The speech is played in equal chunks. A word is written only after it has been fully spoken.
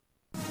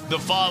The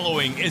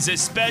following is a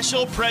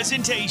special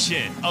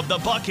presentation of the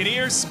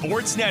Buccaneers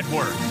Sports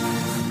Network.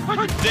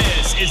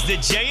 This is the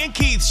Jay and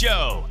Keith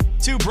Show.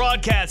 Two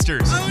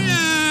broadcasters,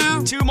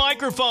 two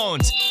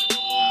microphones,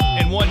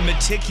 and one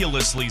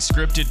meticulously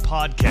scripted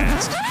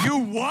podcast. You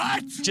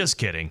what? Just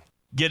kidding.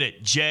 Get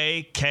it,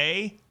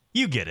 J.K.?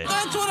 You get it.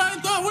 That's what I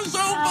thought was so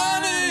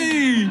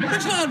funny.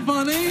 It's not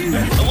funny.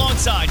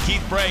 Alongside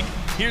Keith Brake,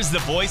 here's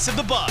the voice of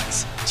the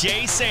Bucs,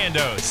 Jay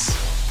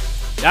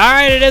Sandos. All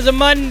right, it is a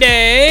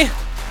Monday.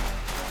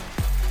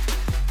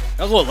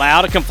 That was a little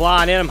loud. It come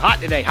flying in. I'm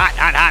hot today.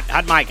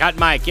 Hot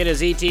mic. It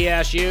is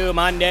ETSU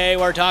Monday.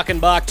 We're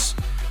talking Bucs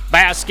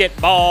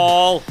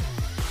basketball.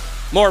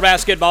 More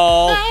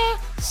basketball. And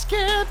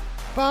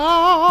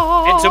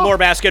some more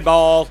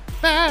basketball.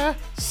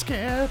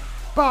 Because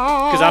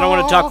I don't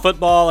want to talk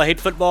football. I hate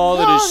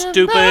football. It is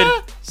stupid.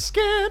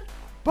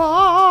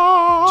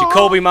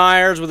 Jacoby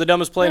Myers with the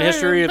dumbest play in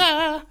history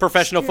of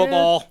professional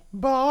football.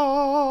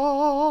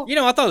 You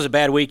know, I thought it was a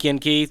bad weekend,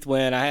 Keith,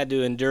 when I had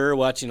to endure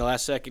watching the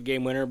last second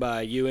game winner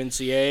by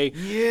UNCA.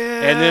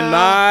 Yeah. And then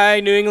my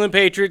New England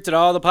Patriots that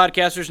all the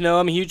podcasters know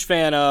I'm a huge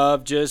fan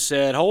of just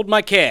said, hold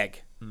my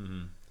keg.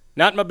 Mm-hmm.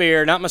 Not my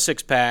beer, not my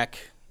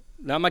six-pack,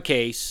 not my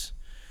case,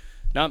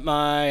 not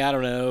my, I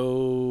don't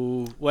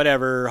know,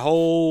 whatever.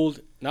 Hold,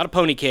 not a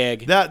pony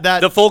keg,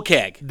 the full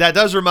keg. That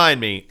does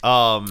remind me.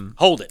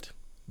 Hold it.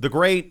 The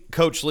great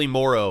Coach Lee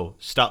Morrow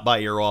stopped by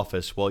your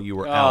office while you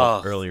were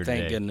out earlier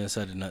today. Thank goodness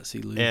I did not see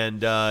Lee.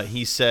 And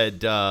he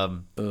said,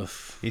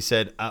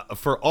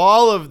 for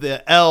all of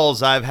the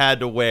L's I've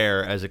had to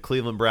wear as a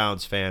Cleveland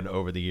Browns fan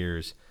over the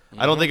years,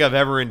 I don't think I've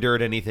ever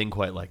endured anything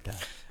quite like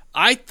that.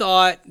 I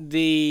thought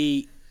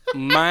the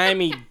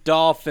Miami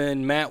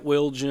Dolphin, Matt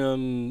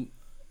Williams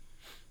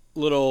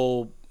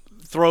little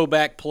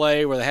throwback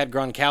play where they had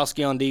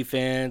Gronkowski on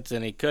defense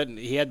and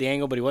he had the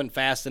angle, but he wasn't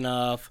fast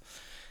enough.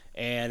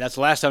 And that's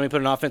the last time he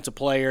put an offensive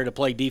player to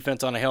play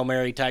defense on a Hail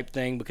Mary type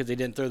thing because he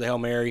didn't throw the Hail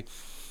Mary.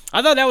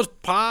 I thought that was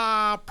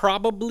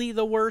probably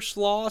the worst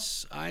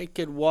loss I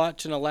could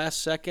watch in the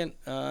last second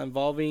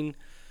involving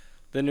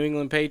the New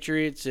England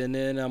Patriots. And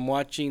then I'm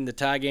watching the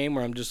tie game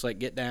where I'm just like,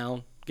 get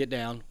down.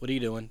 What are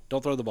you doing?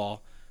 Don't throw the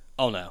ball.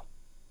 Oh, no.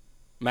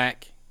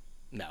 Mac,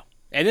 no.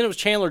 And then it was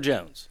Chandler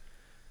Jones,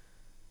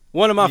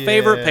 one of my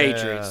favorite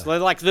Patriots,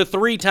 like the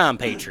three-time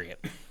Patriot.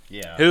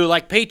 Yeah. Who,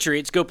 like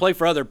Patriots, go play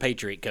for other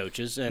Patriot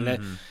coaches. And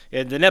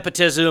the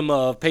nepotism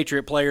of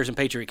Patriot players and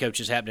Patriot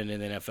coaches happening in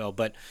the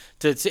NFL.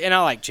 And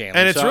I like Chandler.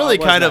 And it's really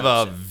kind of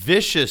a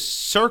vicious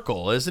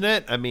circle, isn't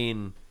it? I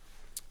mean,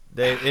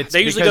 they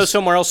usually go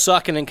somewhere else,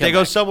 suck, and then come back. They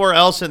go somewhere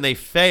else and they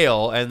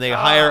fail, and they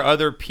hire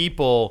other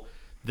people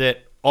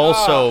that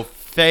also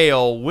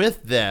fail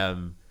with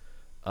them.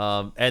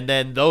 And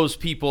then those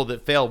people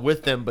that failed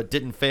with them but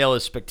didn't fail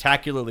as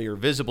spectacularly or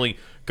visibly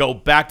go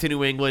back to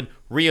New England,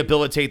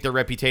 rehabilitate their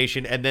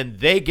reputation, and then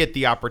they get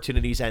the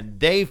opportunities and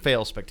they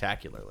fail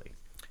spectacularly.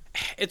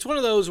 It's one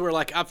of those where,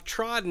 like, I've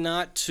tried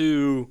not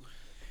to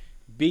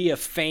be a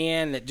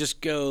fan that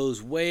just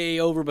goes way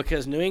over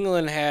because New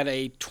England had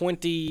a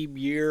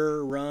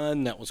 20-year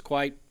run that was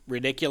quite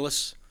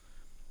ridiculous.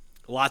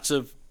 Lots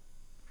of,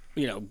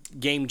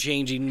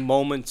 game-changing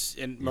moments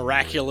and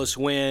miraculous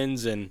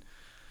wins and,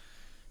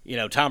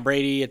 Tom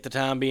Brady at the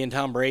time being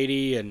Tom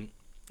Brady and,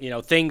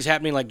 things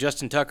happening like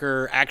Justin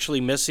Tucker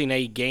actually missing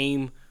a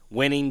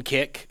game-winning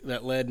kick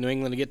that led New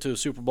England to get to a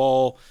Super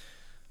Bowl.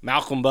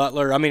 Malcolm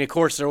Butler. I mean, of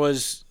course, there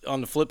was,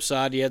 on the flip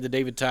side, you had the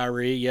David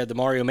Tyree, you had the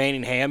Mario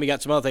Manningham, you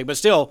got some other things. But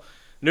still,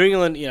 New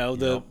England,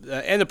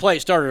 and the play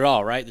started it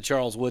all, right? The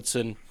Charles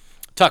Woodson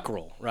Tuck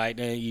rule, right?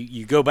 And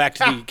you go back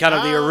to the kind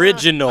of the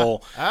original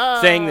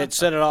thing that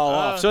set it all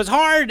off. So it's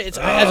hard.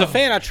 As a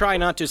fan, I try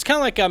not to. It's kind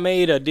of like I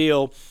made a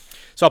deal.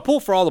 So I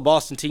pull for all the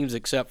Boston teams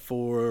except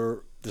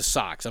for the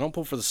Sox. I don't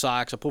pull for the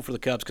Sox. I pull for the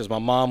Cubs because my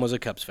mom was a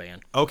Cubs fan.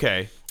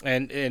 Okay.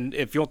 And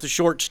if you want the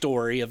short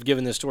story, I've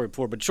given this story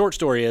before, but the short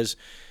story is,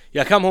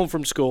 I come home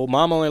from school.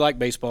 Mom only liked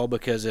baseball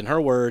because, in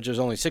her words, there's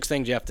only 6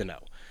 things you have to know.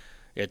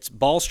 It's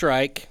ball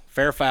strike,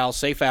 fair foul,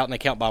 safe out, and they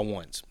count by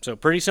ones. So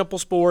pretty simple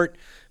sport.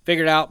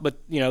 Figured out, but,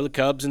 the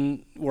Cubs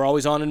were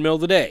always on in the middle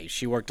of the day.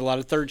 She worked a lot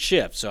of third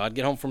shift, so I'd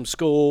get home from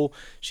school.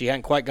 She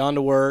hadn't quite gone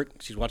to work.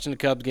 She's watching the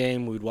Cubs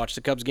game. We'd watch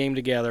the Cubs game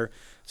together.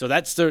 So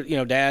that's the,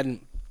 Dad and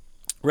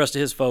the rest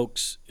of his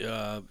folks,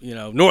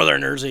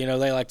 Northerners,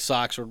 they like the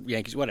Sox or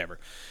Yankees, whatever.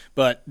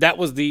 But that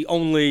was the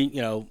only,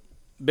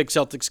 big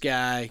Celtics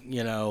guy,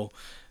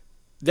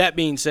 That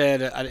being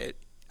said,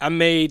 I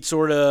made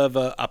sort of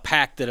a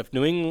pact that if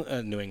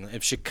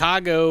if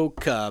Chicago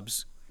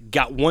Cubs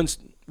got one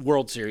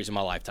World Series in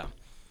my lifetime,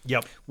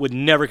 would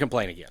never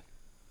complain again.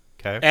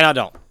 Okay. And I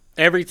don't.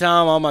 Every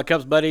time all my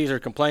Cubs buddies are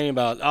complaining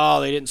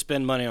about, they didn't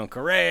spend money on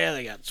Correa,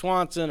 they got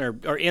Swanson,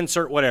 or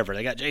insert whatever.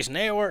 They got Jason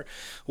Hayward.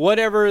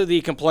 Whatever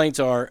the complaints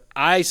are,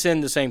 I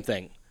send the same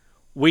thing.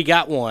 We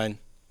got one.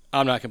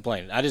 I'm not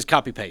complaining. I just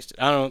copy-paste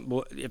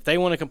it. If they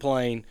want to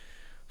complain,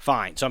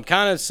 fine. So I'm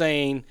kind of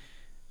saying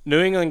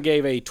New England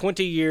gave a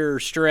 20-year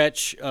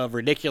stretch of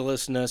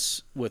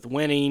ridiculousness with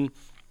winning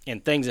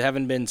and things that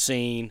haven't been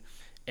seen,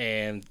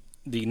 and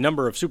the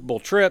number of Super Bowl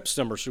trips,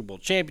 number of Super Bowl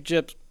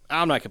championships,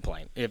 I'm not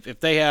complaining. If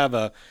they have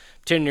a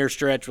 10-year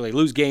stretch where they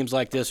lose games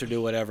like this or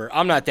do whatever,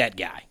 I'm not that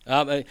guy.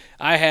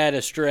 I had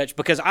a stretch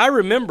because I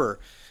remember,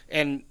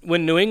 and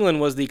when New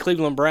England was the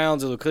Cleveland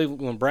Browns,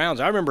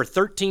 I remember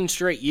 13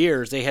 straight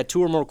years they had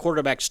 2 or more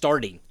quarterbacks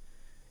starting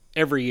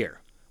every year,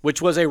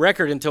 which was a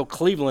record until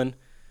Cleveland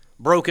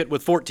broke it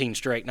with 14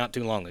 straight not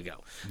too long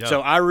ago. Yep.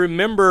 So I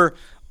remember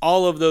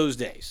all of those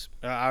days.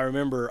 I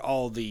remember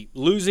all the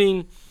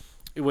losing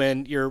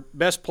when your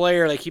best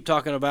player they keep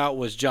talking about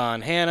was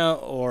John Hanna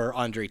or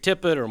Andre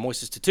Tippett or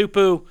Moises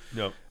Tutupu.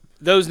 Yep.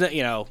 Those,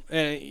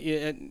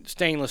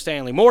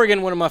 Stanley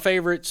Morgan, one of my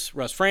favorites,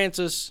 Russ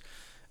Francis.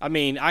 I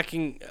mean,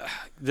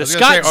 the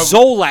Scott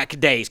Zolak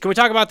days. Can we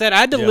talk about that? I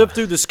had to live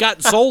through the Scott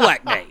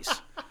Zolak days.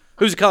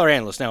 Who's a color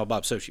analyst now,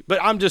 Bob Sochi. But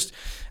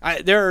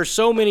there are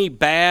so many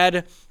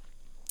bad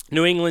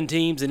New England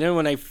teams, and then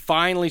when they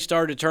finally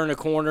started to turn a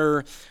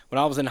corner, when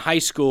I was in high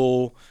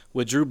school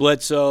with Drew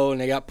Bledsoe, and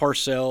they got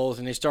Parcells,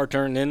 and they start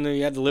turning, then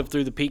you had to live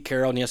through the Pete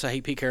Carroll, and yes, I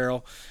hate Pete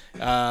Carroll.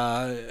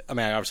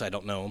 Obviously I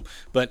don't know him,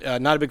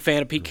 but not a big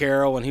fan of Pete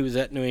Carroll when he was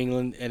at New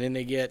England, and then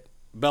they get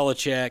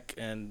Belichick,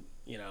 and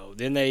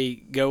then they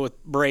go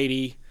with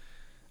Brady.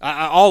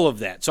 All of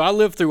that. So I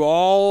lived through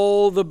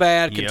all the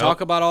bad. Can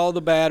talk about all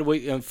the bad.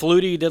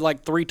 Flutie did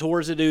like 3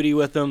 tours of duty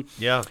with them.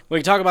 Yeah. We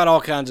can talk about all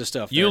kinds of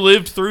stuff. You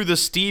lived through the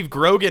Steve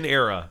Grogan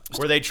era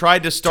where they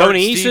tried to start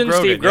Tony Steve Eason,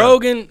 Grogan. Steve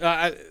Grogan.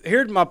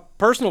 Here's my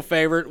personal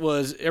favorite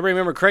was, everybody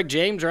remember Craig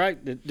James, right?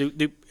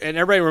 And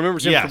everybody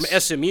remembers him from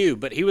SMU,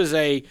 but he was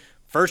a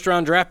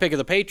first-round draft pick of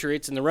the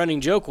Patriots, and the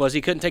running joke was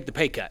he couldn't take the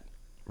pay cut.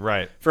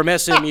 Right. From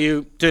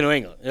SMU to New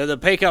England. The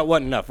pay cut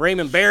wasn't enough.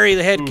 Raymond Berry,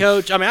 the head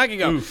coach. I mean, I could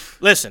go,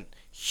 listen,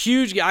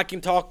 huge guy. I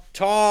can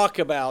talk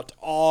about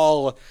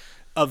all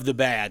of the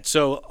bad,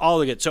 so all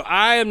the good. So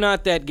I am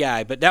not that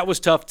guy, but that was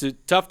tough to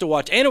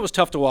watch, and it was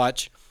tough to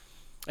watch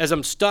as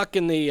I'm stuck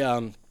in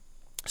the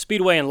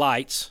Speedway and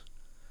Lights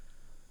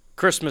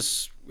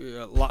Christmas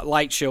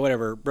light show,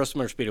 whatever, Bristol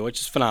Motor Speedway, which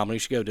is phenomenal. You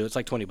should go do it. It's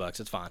like $20.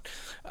 It's fine.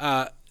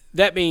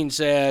 That being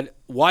said,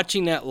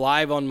 watching that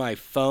live on my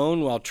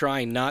phone while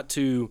trying not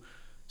to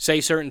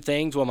say certain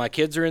things while my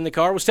kids are in the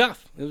car was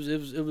tough.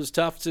 It was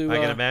tough to. I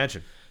can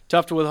imagine.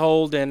 Tough to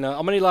withhold, and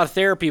I'm gonna need a lot of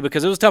therapy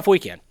because it was a tough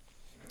weekend.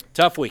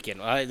 The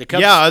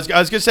Cubs, I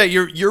was gonna say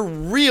you're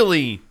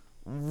really,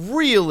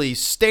 really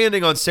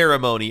standing on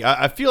ceremony.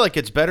 I feel like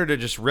it's better to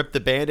just rip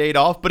the Band-Aid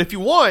off. But if you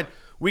want,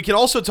 we can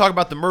also talk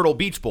about the Myrtle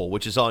Beach Bowl,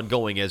 which is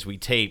ongoing as we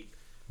tape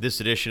this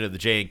edition of the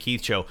Jay and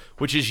Keith Show,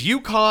 which is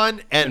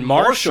UConn and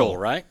Marshall,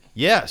 right?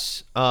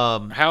 Yes.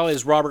 How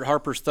is Robert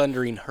Harper's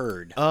Thundering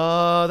Herd?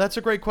 That's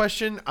a great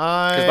question.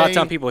 Because by the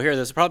time people hear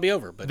this, it'll probably be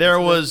over. But there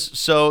was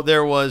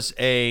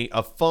a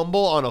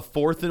fumble on a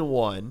 4th and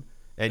 1,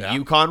 and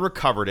UConn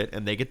recovered it,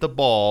 and they get the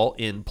ball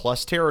in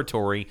plus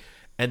territory,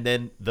 and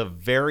then the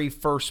very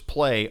first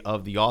play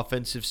of the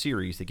offensive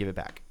series, they give it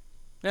back.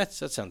 That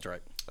sounds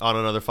right. On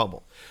another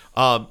fumble.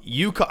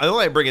 UConn. I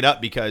only bring it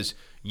up because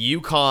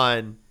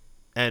UConn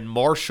and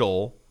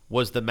Marshall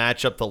was the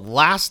matchup the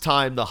last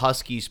time the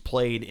Huskies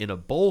played in a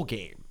bowl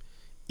game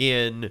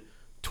in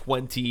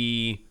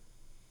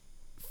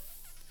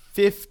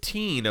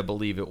 2015, I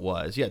believe it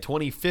was. Yeah,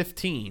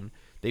 2015.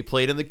 They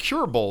played in the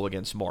Cure Bowl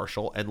against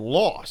Marshall and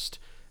lost.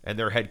 And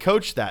their head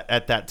coach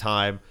at that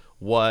time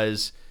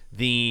was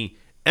the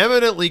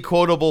eminently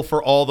quotable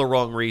for all the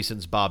wrong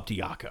reasons, Bob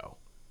Diaco.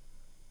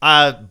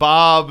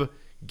 Bob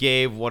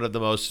gave one of the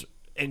most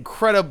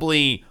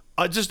incredibly,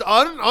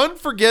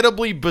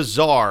 unforgettably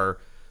bizarre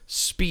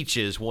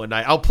speeches one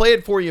night. I'll play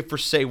it for you for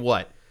Say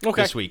What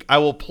this week. I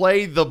will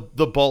play the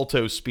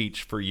Balto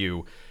speech for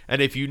you. And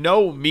if you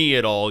know me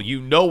at all, you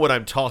know what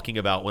I'm talking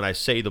about when I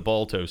say the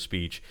Balto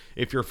speech.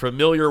 If you're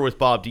familiar with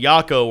Bob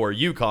Diaco or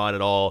UConn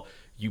at all,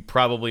 you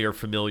probably are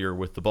familiar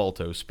with the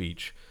Balto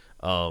speech.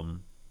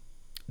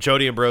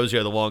 Jody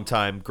Ambrosio, the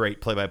longtime great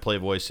play-by-play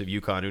voice of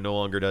UConn, who no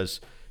longer does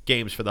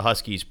games for the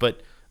Huskies,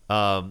 but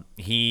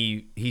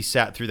he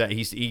sat through that.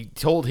 He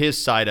told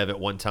his side of it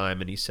one time,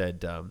 and he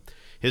said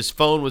his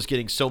phone was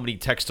getting so many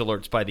text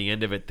alerts by the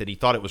end of it that he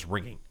thought it was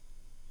ringing.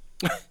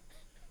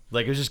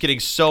 Like, it was just getting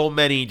so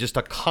many, just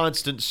a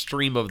constant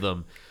stream of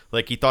them.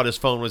 Like, he thought his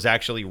phone was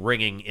actually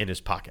ringing in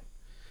his pocket.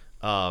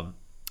 I'm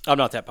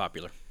not that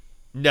popular.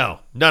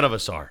 No, none of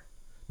us are.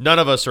 None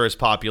of us are as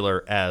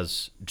popular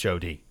as Joe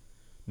D,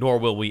 nor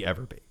will we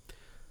ever be.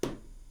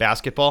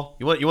 Basketball?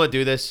 You want to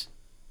do this?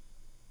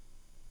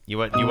 You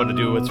want to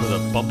do it with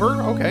a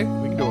bumper? Okay,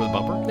 we can do it with a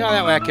bumper. No,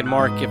 that way I can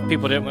mark if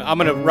people didn't. I'm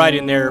going to write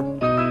in there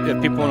if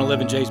people want to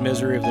live in Jay's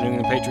misery of the New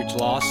England Patriots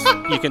loss.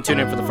 You can tune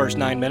in for the first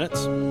 9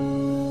 minutes.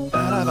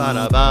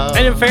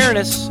 And in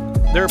fairness,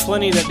 there are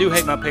plenty that do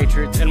hate my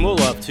Patriots and will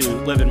love to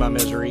live in my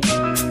misery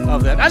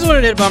of that. I just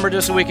wanted to hit bumper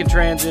just so we can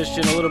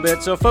transition a little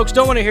bit. So folks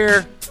don't want to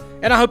hear,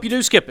 and I hope you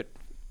do skip it.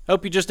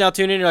 Hope you just now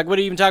tune in. You're like, what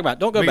are you even talking about?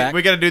 Don't go back.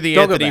 We got to do the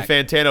Anthony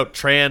Fantano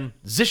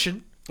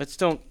transition. Let's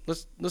don't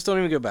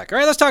even go back. All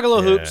right, let's talk a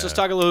little hoops. Let's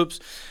talk a little hoops.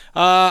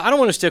 I don't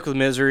want to stick with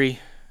misery.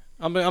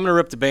 I'm going to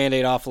rip the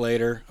Band-Aid off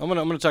later. I'm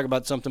going to talk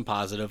about something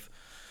positive.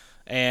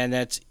 and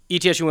that's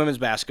ETSU women's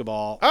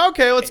basketball.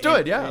 Okay, let's do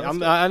it. Yeah,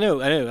 I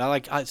knew.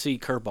 I see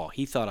curveball.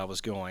 He thought I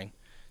was going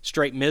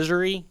straight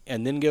misery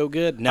and then go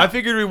good. No, I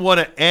figured we want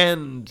to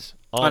end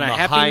on a the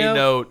happy high note?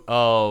 note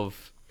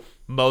of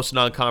most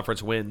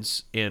non-conference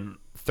wins in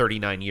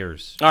 39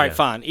 years. All right,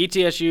 fine.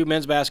 ETSU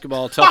men's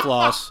basketball, tough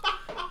loss.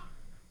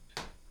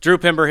 Drew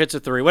Pember hits a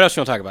three. What else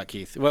you want to talk about,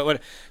 Keith?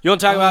 What you want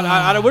to talk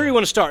about? Where do you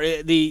want to start?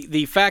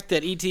 The fact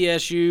that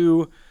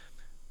ETSU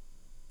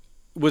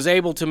was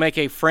able to make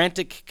a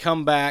frantic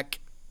comeback,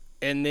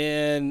 and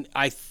then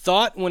I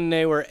thought when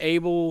they were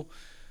able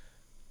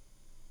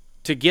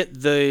to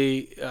get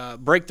the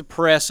break the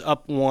press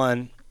up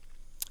one,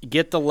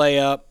 get the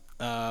layup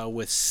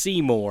with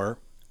Seymour,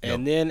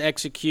 and then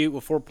execute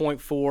with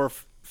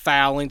 4.4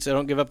 fouling, so they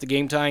don't give up the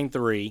game-tying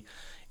three.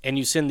 And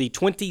you send the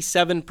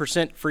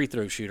 27% free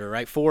throw shooter,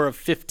 right, 4 of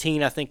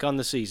 15, I think, on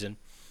the season,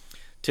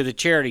 to the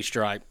charity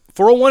stripe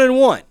for a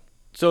 1-and-1.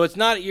 So it's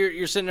not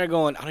you're sitting there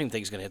going, I don't even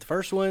think he's going to hit the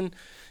first one.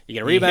 You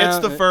get a rebound. He hits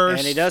the first.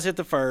 And he does hit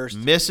the first.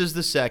 Misses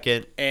the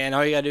second. And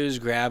all you got to do is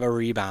grab a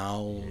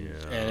rebound.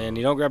 Yeah. And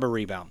you don't grab a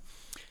rebound.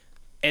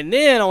 And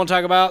then I want to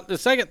talk about the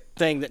second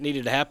thing that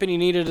needed to happen. You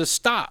needed a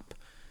stop,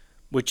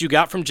 which you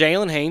got from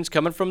Jalen Haynes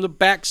coming from the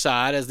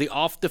backside as the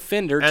off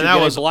defender to get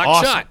a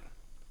blocked shot.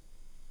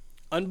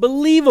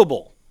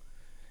 Unbelievable.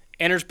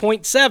 Enters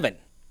 0.7.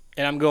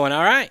 And I'm going,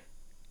 all right,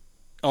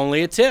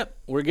 only a tip.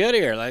 We're good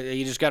here.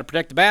 You just got to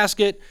protect the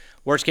basket.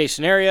 Worst case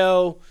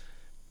scenario,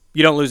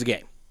 you don't lose the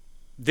game.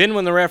 Then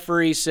when the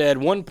referee said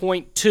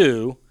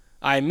 1.2,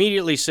 I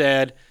immediately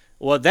said,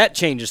 well, that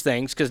changes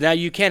things because now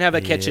you can't have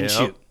a catch and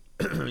shoot.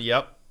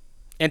 Yep.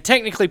 And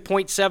technically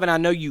 0.7, I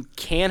know you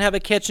can have a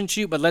catch and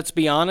shoot, but let's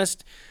be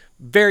honest,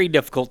 very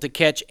difficult to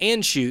catch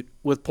and shoot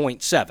with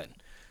 0.7.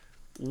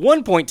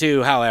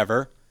 1.2,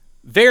 however,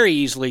 very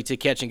easily to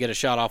catch and get a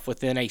shot off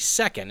within a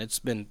second. It's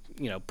been,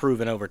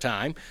 proven over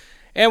time.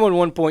 And when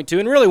 1.2,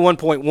 and really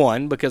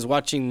 1.1, because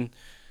watching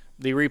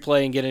the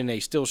replay and getting a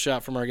still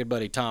shot from our good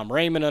buddy Tom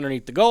Raymond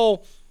underneath the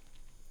goal,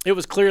 it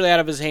was clearly out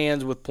of his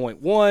hands with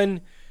 0.1.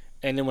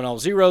 And then when all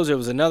zeros, it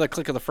was another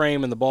click of the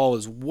frame, and the ball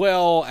was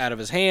well out of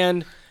his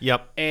hand.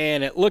 Yep.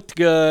 And it looked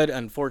good.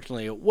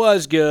 Unfortunately, it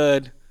was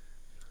good.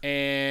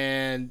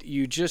 And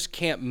you just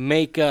can't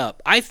make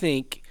up. I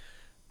think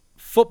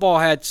football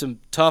had some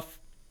tough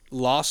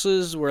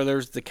losses where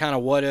there's the kind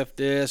of what if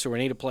this, or we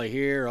need to play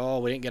here,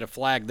 we didn't get a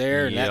flag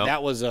there. And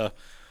that was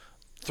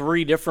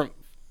 3 different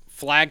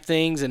flag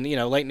things. And,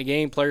 late in the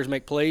game, players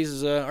make plays,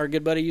 as our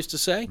good buddy used to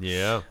say.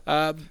 Yeah.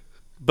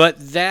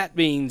 But that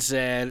being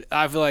said,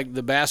 I feel like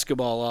the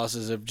basketball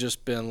losses have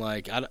just been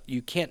like,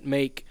 you can't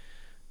make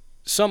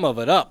some of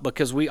it up,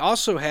 because we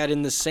also had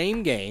in the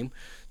same game,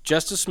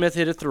 Justice Smith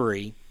hit a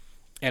 3,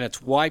 and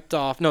it's wiped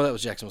off. No, that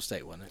was Jacksonville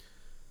State, wasn't it?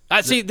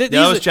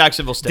 That was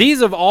Jacksonville State.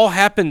 These have all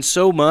happened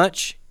so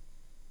much,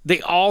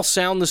 they all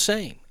sound the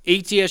same.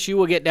 ETSU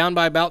will get down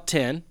by about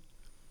 10.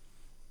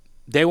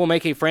 They will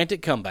make a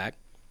frantic comeback.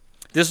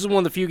 This is one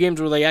of the few games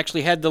where they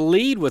actually had the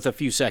lead with a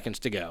few seconds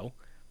to go,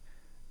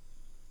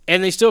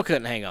 and they still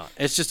couldn't hang on.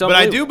 It's just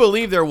unbelievable. But I do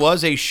believe there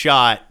was a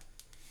shot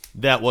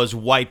that was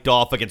wiped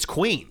off against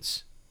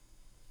Queens.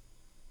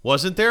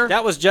 Wasn't there?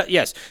 That was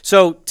yes.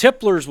 So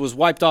Tipler's was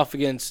wiped off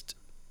against.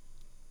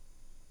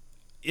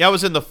 That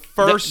was in the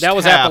first. That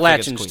was half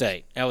Appalachian against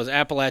State. That was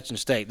Appalachian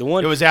State. The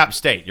one. It was App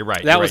State. You're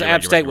right. That was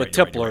App State with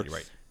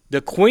Tipler.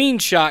 The Queen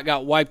shot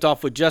got wiped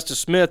off with Justice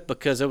Smith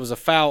because it was a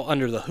foul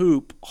under the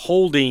hoop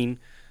holding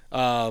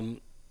on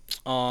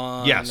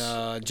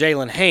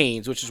Jalen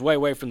Haynes, which is way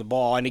away from the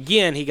ball. And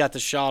again, he got the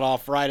shot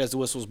off right as the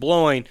whistle was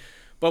blowing.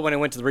 But when it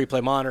went to the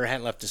replay monitor, it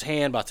hadn't left his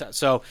hand.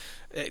 So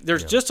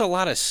there's just a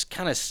lot of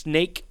kind of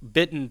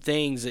snake-bitten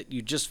things that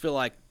you just feel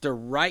like they're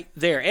right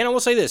there. And I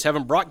will say this,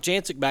 having Brock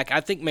Jancic back, I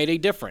think made a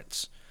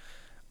difference.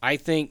 I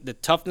think the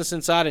toughness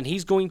inside, and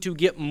he's going to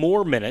get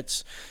more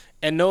minutes.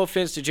 And no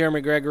offense to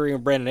Jeremy Gregory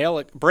and Braden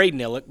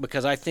Illick,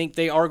 because I think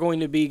they are going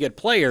to be good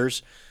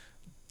players.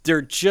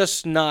 They're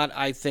just not,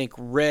 I think,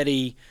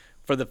 ready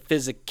for the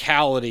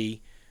physicality.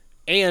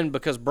 And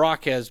because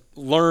Brock has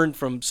learned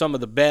from some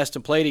of the best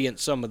and played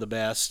against some of the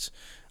best,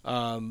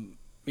 and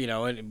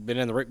been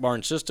in the Rick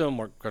Barnes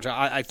system.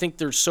 I think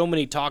there's so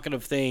many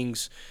talkative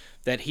things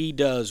that he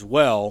does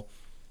well.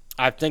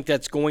 I think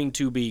that's going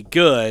to be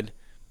good,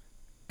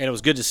 and it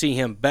was good to see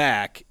him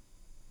back.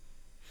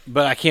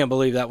 But I can't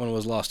believe that one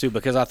was lost too,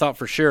 because I thought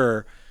for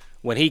sure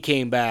when he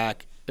came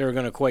back they were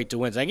going to equate to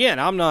wins. Again,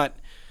 I'm not.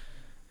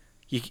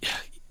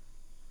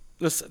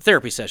 This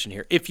therapy session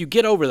here. If you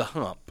get over the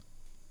hump,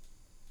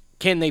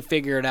 can they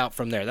figure it out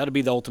from there? That'll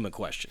be the ultimate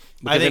question,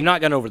 because they've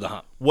not gone over the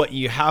hump. What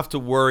you have to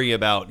worry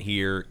about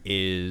here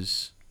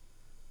is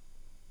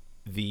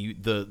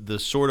the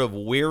sort of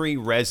weary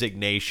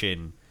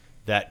resignation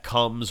that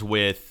comes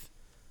with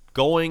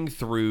going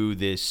through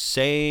this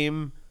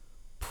same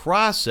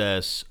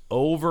process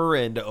over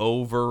and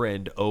over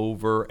and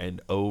over and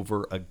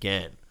over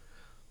again.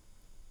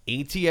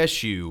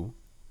 ETSU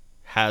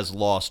has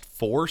lost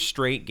 4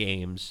 straight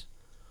games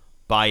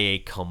by a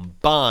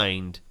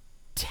combined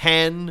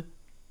 10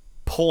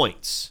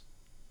 points.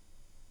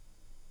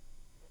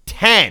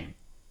 10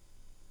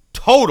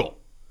 total.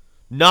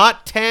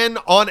 Not 10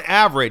 on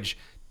average,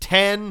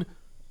 10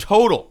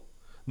 total.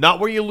 Not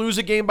where you lose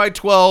a game by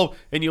 12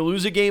 and you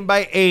lose a game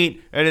by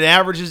 8 and it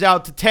averages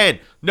out to 10.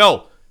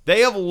 No, they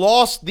have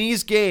lost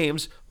these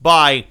games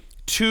by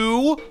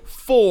 2,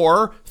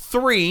 4,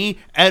 3,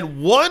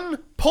 and 1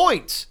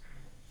 point.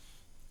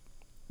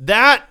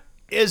 That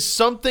is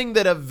something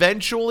that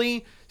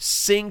eventually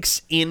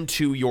sinks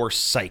into your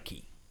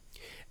psyche.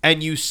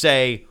 And you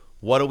say,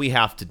 what do we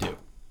have to do?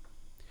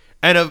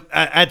 And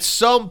at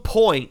some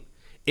point,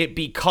 it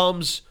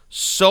becomes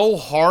so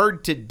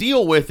hard to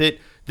deal with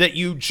it that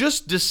you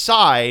just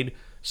decide,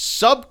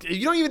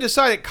 you don't even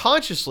decide it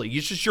consciously.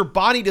 It's just your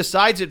body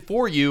decides it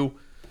for you.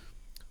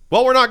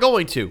 Well, we're not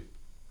going to.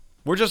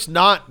 We're just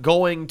not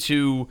going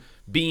to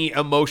be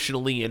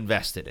emotionally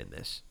invested in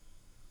this.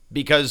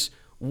 Because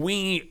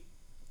we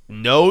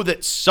know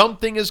that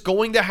something is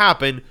going to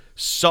happen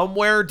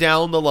somewhere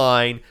down the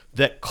line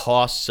that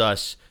costs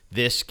us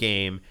this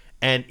game.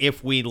 And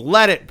if we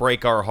let it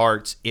break our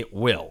hearts, it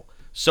will.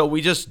 So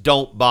we just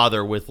don't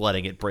bother with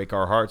letting it break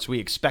our hearts. We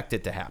expect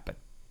it to happen.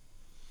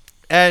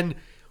 And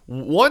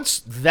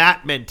once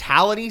that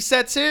mentality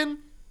sets in,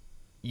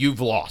 you've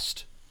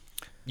lost.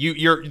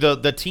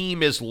 The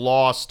team is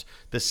lost.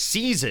 The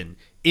season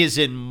is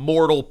in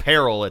mortal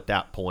peril at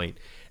that point.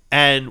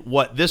 And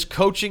what this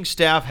coaching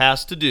staff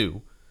has to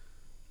do,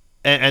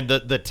 and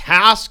the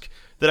task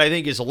that I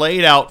think is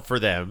laid out for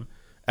them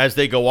as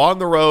they go on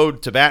the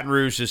road to Baton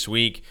Rouge this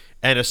week,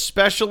 and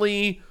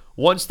especially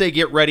once they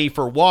get ready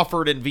for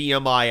Wofford and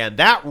VMI, and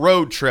that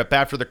road trip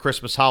after the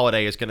Christmas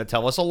holiday is going to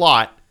tell us a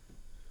lot,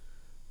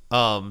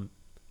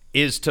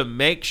 is to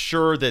make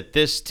sure that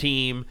this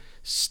team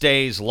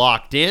stays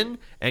locked in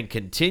and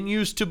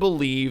continues to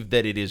believe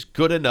that it is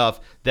good enough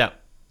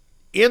that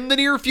in the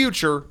near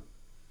future,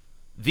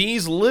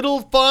 these little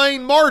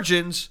fine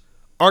margins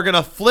are going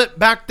to flip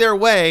back their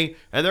way,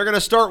 and they're going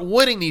to start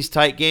winning these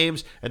tight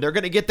games, and they're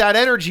going to get that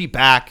energy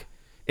back.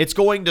 It's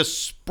going to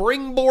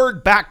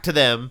springboard back to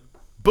them,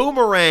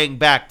 boomerang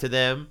back to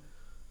them,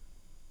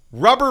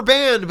 rubber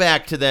band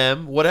back to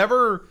them,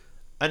 whatever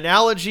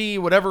analogy,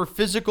 whatever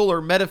physical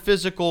or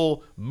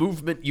metaphysical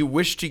movement you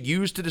wish to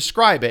use to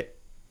describe it,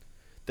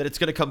 that it's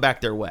going to come back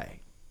their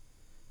way.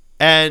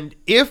 And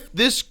if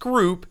this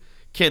group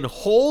can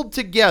hold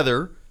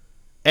together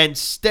and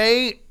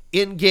stay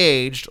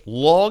engaged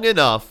long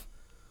enough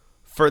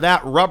for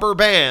that rubber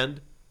band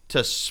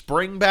to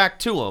spring back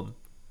to them,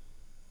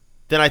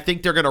 then I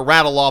think they're going to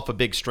rattle off a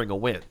big string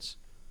of wins.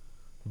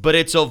 But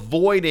it's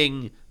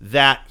avoiding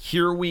that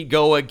here we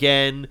go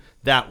again,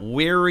 that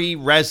weary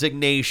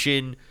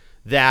resignation,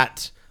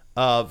 that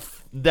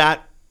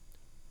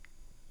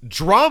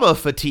drama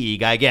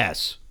fatigue, I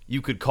guess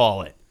you could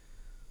call it,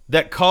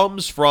 that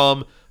comes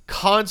from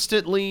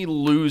constantly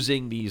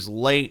losing these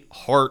late,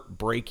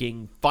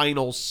 heartbreaking,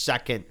 final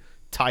second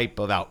type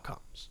of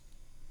outcomes.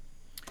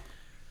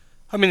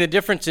 I mean, the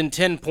difference in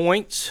 10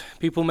 points,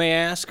 people may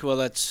ask, well,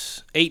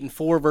 that's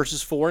 8-4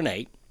 versus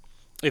 4-8.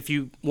 If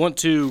you want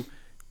to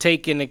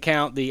take into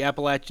account the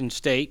Appalachian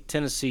State,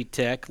 Tennessee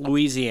Tech,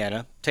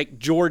 Louisiana, take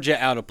Georgia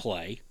out of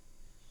play,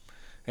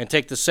 and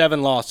take the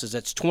 7 losses,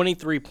 that's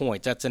 23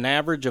 points. That's an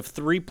average of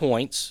 3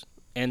 points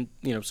and,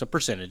 some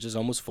percentages,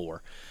 almost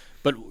 4.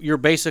 But you're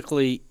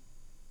basically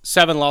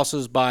 7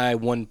 losses by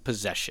 1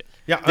 possession.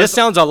 Yeah, this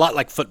sounds a lot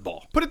like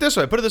football. Put it this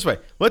way.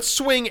 Let's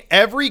swing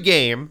every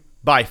game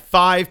by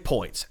 5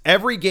 points.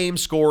 Every game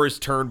score is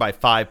turned by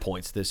 5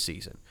 points this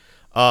season.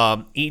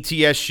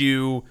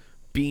 ETSU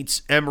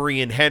beats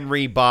Emory and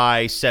Henry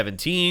by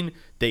 17.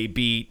 They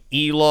beat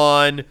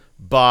Elon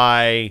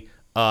by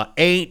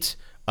 8.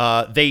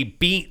 They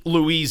beat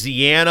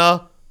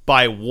Louisiana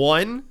by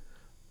 1.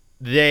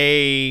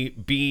 They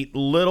beat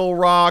Little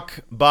Rock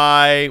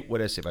by,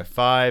 by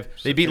 5.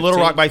 They beat 15. Little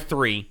Rock by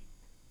 3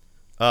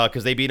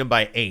 because they beat them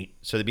by 8.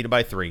 So they beat them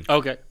by 3.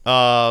 Okay.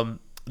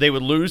 They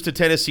would lose to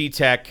Tennessee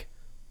Tech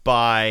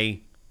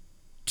by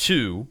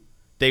 2.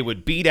 They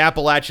would beat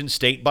Appalachian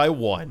State by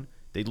 1.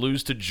 They'd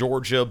lose to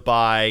Georgia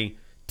by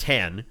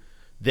 10.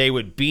 They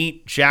would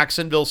beat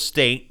Jacksonville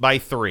State by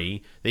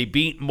 3. They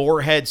beat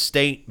Morehead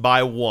State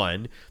by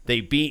 1. They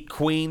beat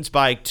Queens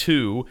by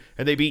 2.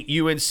 And they beat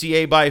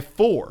UNCA by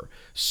 4.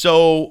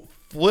 So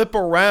flip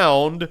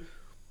around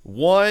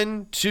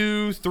 1,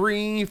 2,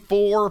 3,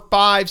 4,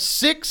 5,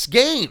 6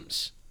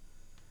 games.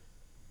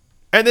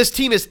 And this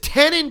team is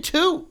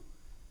 10-2.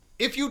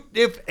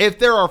 If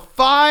there are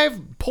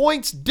 5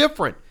 points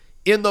different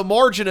in the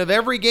margin of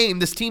every game,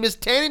 this team is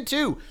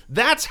 10-2.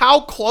 That's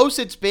how close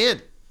it's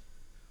been.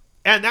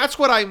 And that's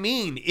what I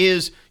mean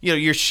is,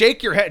 you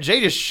shake your head.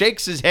 Jay just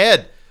shakes his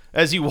head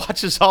as he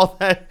watches all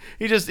that.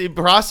 He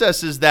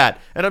processes that.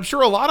 And I'm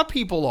sure a lot of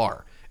people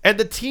are. And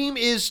the team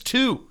is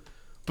too.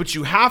 But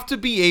you have to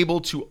be able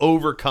to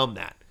overcome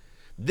that.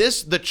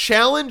 The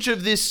challenge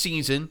of this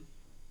season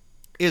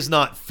is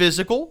not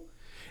physical.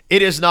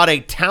 It is not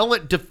a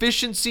talent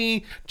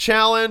deficiency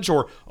challenge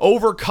or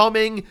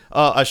overcoming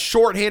a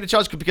shorthanded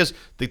challenge because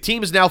the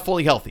team is now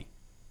fully healthy,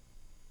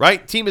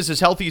 right? Team is as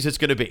healthy as it's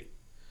going to be.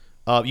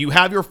 You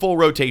have your full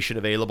rotation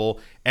available,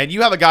 and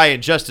you have a guy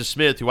in Justice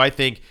Smith who I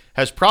think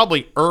has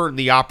probably earned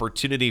the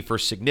opportunity for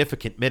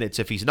significant minutes.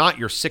 If he's not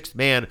your sixth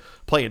man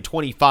playing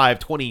 25,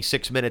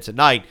 26 minutes a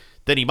night,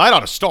 then he might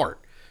ought to start.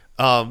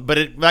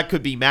 But that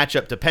could be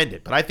matchup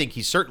dependent. But I think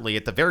he's certainly,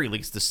 at the very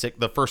least,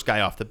 the first guy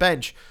off the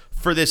bench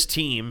for this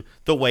team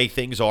the way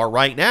things are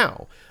right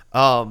now.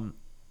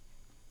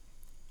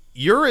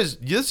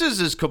 This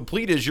is as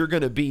complete as you're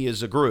going to be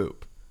as a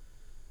group.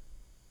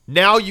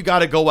 Now you got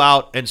to go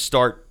out and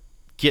start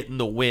getting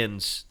the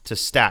wins to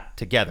stack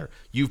together.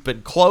 You've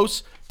been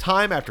close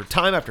time after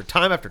time after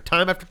time after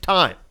time after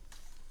time.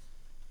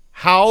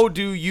 How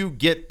do you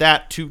get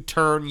that to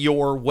turn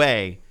your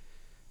way?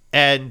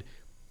 And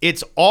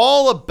it's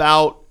all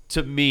about,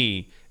 to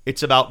me,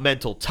 it's about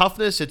mental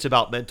toughness. It's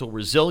about mental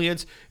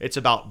resilience. It's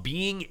about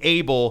being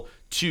able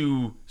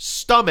to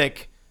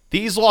stomach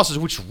these losses,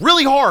 which is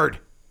really hard.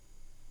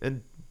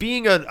 And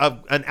being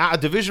a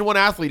Division I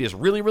athlete is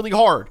really, really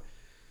hard.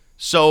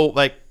 So,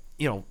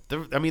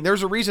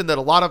 there's a reason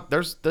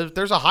that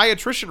there's a high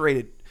attrition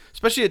rate,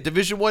 especially at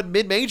Division I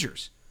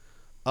mid-majors,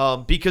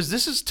 because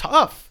this is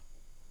tough.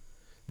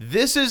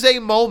 This is a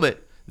moment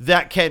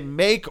that can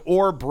make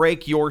or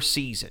break your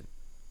season.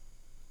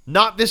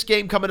 Not this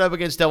game coming up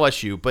against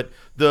LSU, but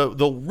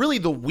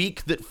the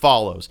week that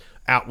follows.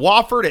 At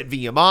Wofford, at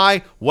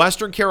VMI,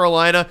 Western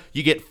Carolina,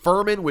 you get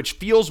Furman, which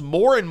feels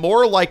more and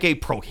more like a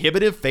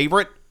prohibitive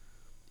favorite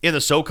in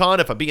the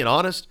SoCon, if I'm being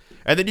honest.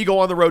 And then you go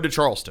on the road to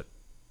Charleston.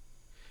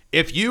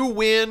 If you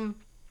win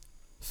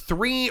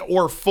 3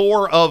 or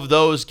 4 of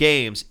those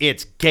games,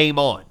 it's game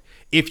on.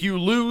 If you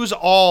lose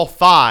all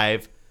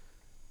 5,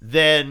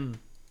 then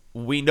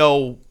we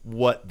know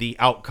what the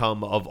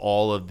outcome of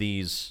all of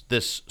this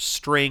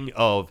string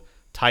of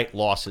tight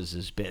losses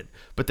has been.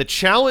 But the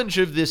challenge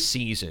of this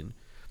season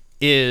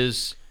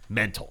is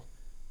mental.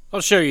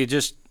 I'll show you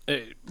just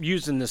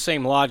using the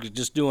same logic,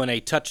 just doing a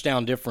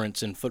touchdown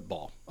difference in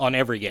football on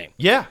every game.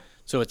 Yeah.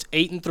 So it's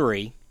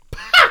 8-3.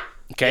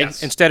 Okay,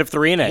 yes. Instead of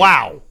 3-8.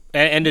 Wow.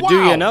 And to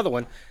do you another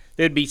one,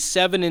 it'd be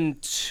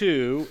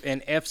 7-2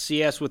 in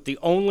FCS, with the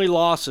only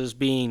losses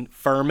being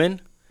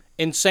Furman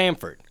and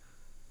Samford.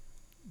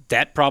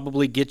 That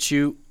probably gets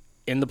you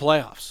in the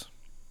playoffs.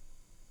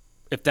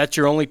 If that's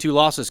your only 2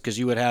 losses, because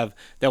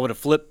that would have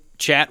flipped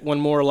Chat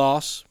one more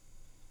loss.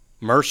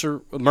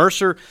 Mercer.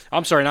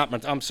 I'm sorry.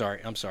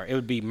 It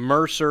would be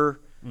Mercer,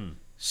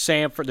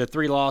 Samford. The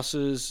 3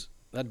 losses.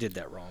 I did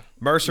that wrong.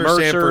 Mercer,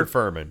 Samford,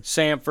 Furman.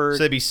 Samford.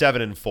 So they'd be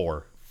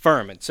 7-4.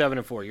 Furman,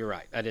 7-4. You're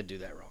right. I did do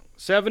that wrong.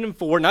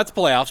 7-4, not the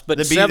playoffs, but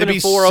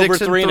 7-4 over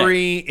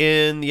 3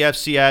 in the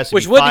FCS,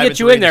 which wouldn't get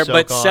you in there.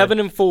 But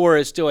 7-4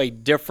 is still a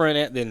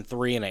different than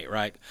 3-8,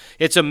 right?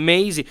 It's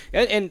amazing.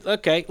 And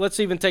okay, let's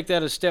even take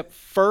that a step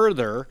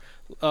further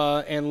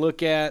and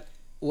look at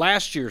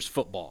last year's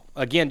football.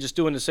 Again, just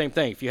doing the same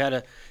thing. If you had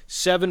a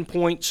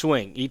 7-point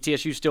swing,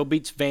 ETSU still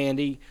beats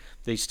Vandy.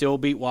 They still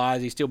beat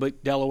Wise. They still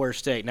beat Delaware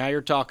State. Now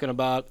you're talking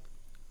about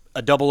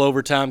a double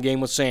overtime game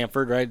with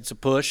Samford, right? It's a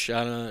push. So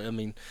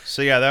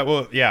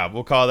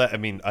we'll call that.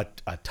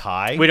 A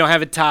tie. We don't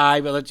have a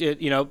tie, but let's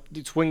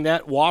swing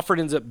that. Wofford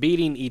ends up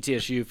beating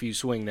ETSU if you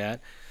swing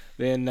that.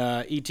 Then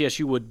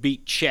ETSU would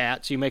beat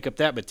Chat, so you make up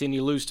that. But then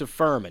you lose to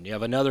Furman. You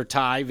have another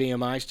tie.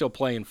 VMI still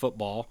playing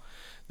football.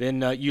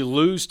 Then you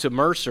lose to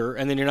Mercer,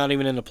 and then you're not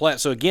even in the play.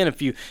 So, again,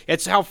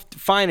 it's how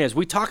fine it is.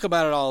 We talk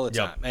about it all the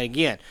time. Yep. And,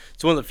 again,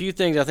 it's one of the few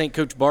things I think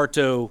Coach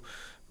Bartow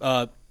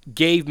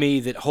gave me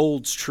that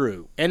holds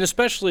true. And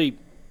especially,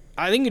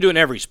 I think you do it in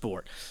every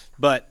sport.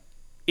 But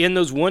in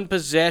those one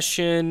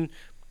possession,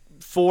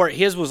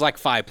 his was like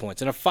 5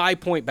 points. In a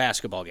 5-point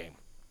basketball game,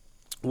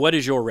 what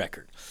is your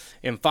record?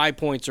 In 5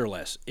 points or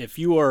less. If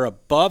you are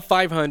above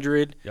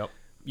 500,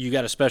 you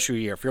got a special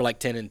year. If you're like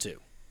 10-2.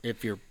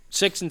 If you're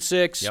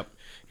 6-6,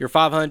 you're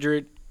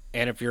 500,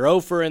 and if you're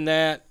over in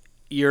that,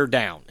 you're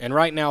down. And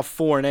right now,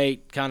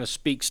 4-8 kind of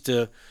speaks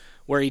to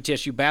where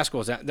ETSU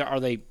basketball is at. Are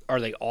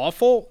they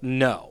awful?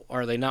 No.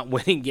 Are they not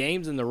winning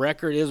games? And the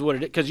record is what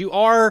it is, because you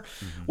are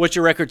what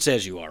your record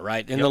says you are,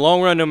 right? In the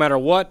long run, no matter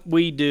what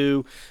we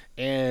do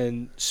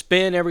and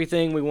spend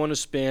everything we want to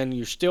spend,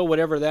 you're still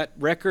whatever that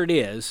record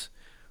is.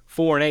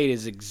 4-8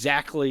 is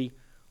exactly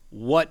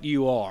what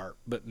you are.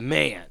 But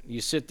man, you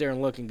sit there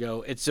and look and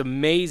go, it's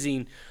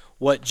amazing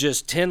what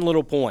just 10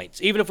 little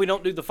points, even if we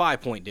don't do the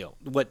 5-point deal,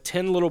 what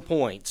 10 little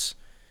points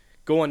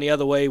going the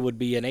other way would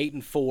be an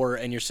 8-4,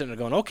 and you're sitting there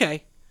going,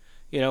 okay,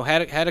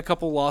 had a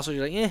couple losses,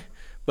 you're like,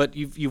 but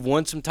you've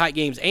won some tight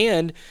games,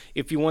 and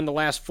if you won the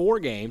last 4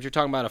 games, you're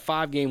talking about a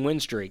 5-game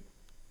win streak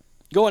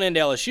going into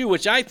LSU,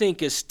 which I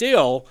think is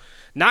still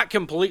not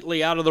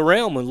completely out of the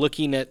realm when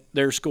looking at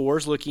their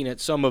scores, looking at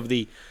some of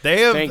the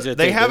things that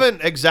they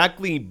haven't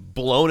exactly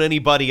blown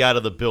anybody out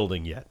of the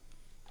building yet.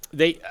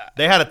 They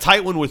had a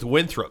tight one with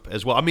Winthrop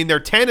as well. They're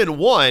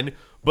 10-1,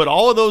 but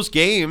all of those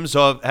games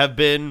have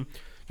been,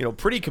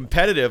 pretty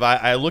competitive.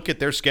 I look at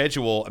their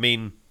schedule.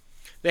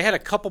 They had a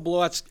couple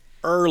blowouts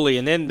early,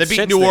 and then They beat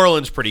since New then-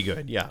 Orleans pretty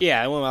good, yeah.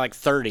 Yeah, I went like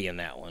 30 in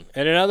that one.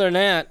 And then other than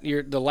that,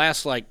 the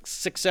last like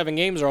 6-7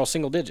 games are all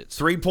single digits.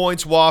 3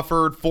 points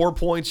Wofford, 4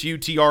 points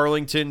UT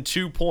Arlington,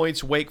 2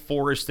 points Wake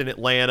Forest in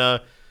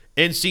Atlanta.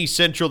 NC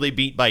Central they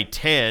beat by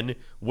 10.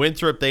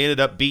 Winthrop they ended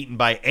up beating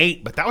by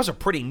 8, but that was a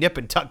pretty nip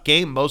and tuck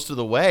game most of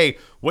the way.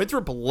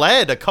 Winthrop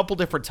led a couple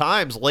different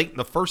times late in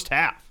the first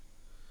half.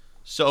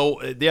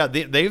 So, yeah,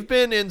 they've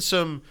been in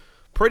some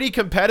pretty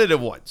competitive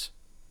ones,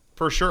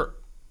 for sure.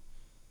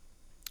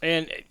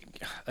 And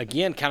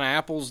again, kind of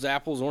apples to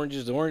apples,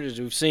 oranges to oranges.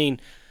 We've seen,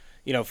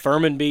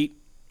 Furman beat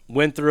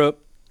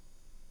Winthrop.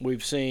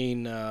 We've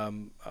seen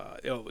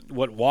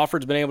what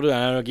Wofford's been able to do.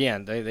 I know,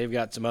 again, they've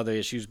got some other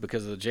issues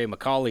because of the Jay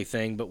McCauley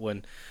thing, but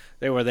when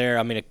they were there,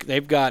 I mean,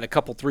 they've got a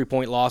couple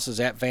 3-point losses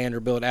at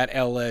Vanderbilt, at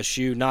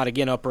LSU, not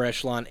again upper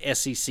echelon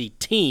SEC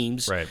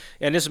teams. Right.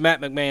 And this is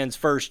Matt McMahon's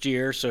first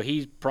year, so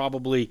he's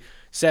probably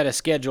set a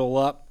schedule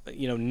up,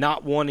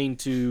 not wanting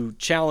to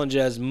challenge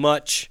as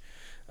much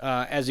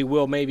as he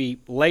will maybe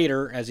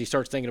later as he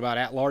starts thinking about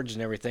at-large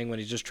and everything when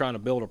he's just trying to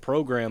build a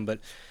program. But,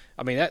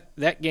 I mean,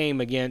 that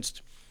game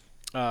against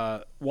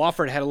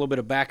Wofford had a little bit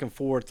of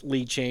back-and-forth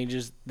lead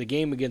changes. The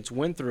game against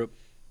Winthrop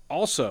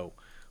also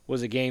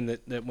was a game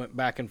that went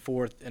back and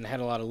forth and had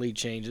a lot of lead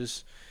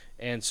changes.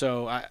 And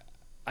so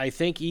I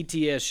think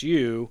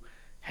ETSU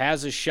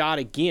has a shot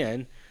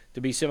again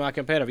to be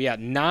semi-competitive. Yeah,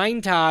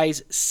 9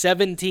 ties,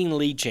 17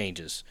 lead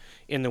changes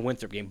in the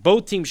Winthrop game.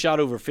 Both teams shot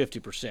over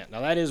 50%.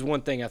 Now, that is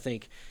one thing I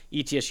think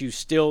ETSU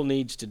still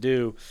needs to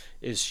do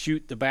is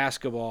shoot the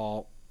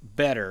basketball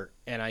better.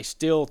 And I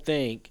still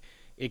think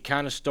it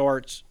kind of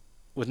starts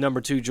with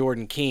number 2,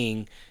 Jordan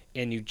King,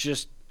 and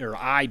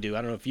I do.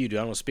 I don't know if you do. I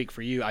don't want to speak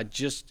for you. I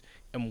just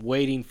am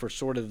waiting for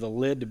sort of the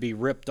lid to be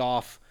ripped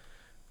off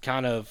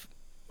kind of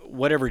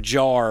whatever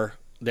jar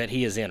that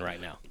he is in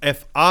right now.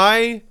 If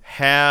I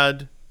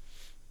had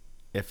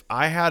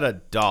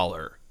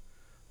 $1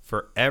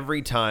 for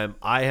every time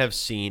I have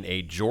seen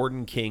a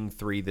Jordan King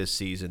 3 this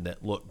season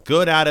that looked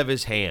good out of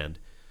his hand,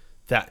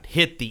 that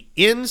hit the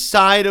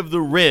inside of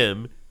the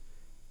rim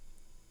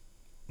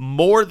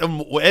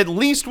at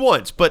least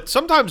once, but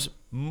sometimes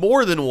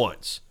more than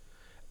once,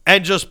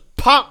 and just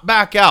pop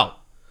back out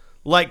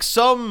like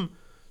some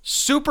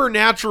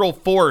supernatural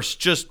force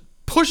just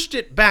pushed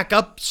it back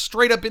up,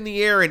 straight up in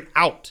the air and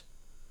out.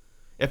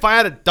 If I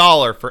had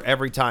 $1 for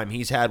every time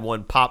he's had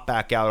one pop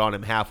back out on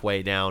him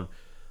halfway down,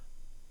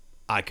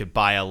 I could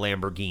buy a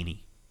Lamborghini.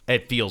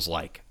 It feels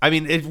like. I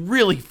mean, it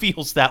really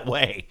feels that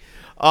way.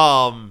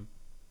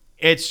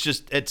 It's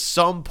just at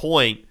some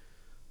point,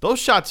 those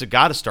shots have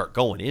got to start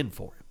going in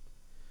for him.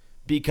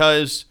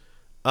 Because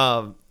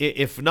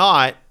if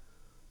not,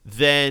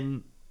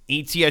 then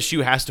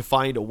ETSU has to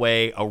find a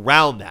way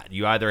around that.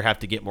 You either have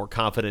to get more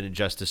confident in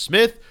Justice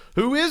Smith,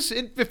 who is,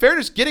 in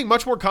fairness, getting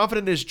much more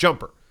confident in his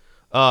jumper.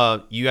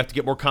 You have to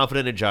get more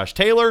confident in Josh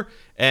Taylor,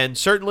 and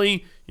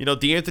certainly,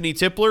 DeAnthony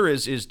Tipler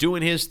is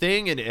doing his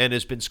thing and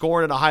has been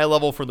scoring at a high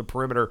level from the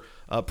perimeter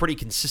pretty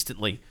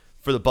consistently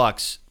for the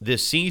Bucks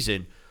this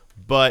season.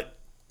 But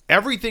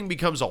everything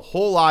becomes a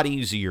whole lot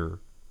easier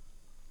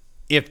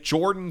if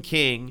Jordan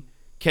King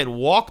can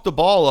walk the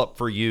ball up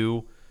for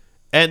you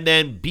and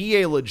then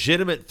be a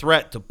legitimate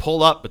threat to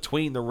pull up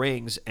between the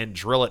rings and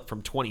drill it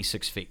from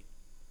 26 feet.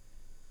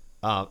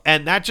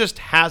 And that just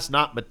has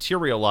not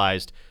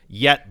materialized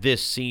yet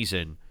this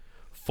season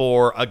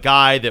for a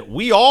guy that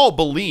we all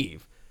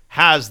believe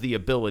has the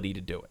ability to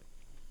do it.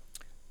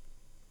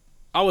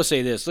 I will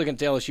say this. Looking at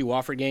the LSU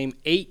Wofford game,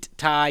 8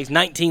 ties,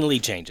 19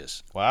 lead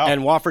changes. Wow.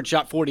 And Wofford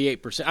shot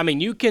 48%. I mean,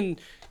 you can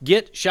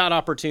get shot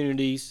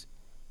opportunities,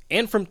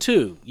 and from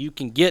 2, you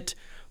can get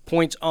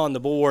points on the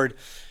board.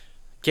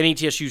 Can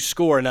ETSU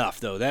score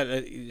enough, though?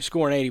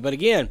 Scoring 80. But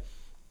again,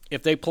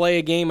 if they play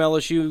a game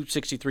LSU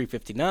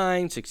 63-59,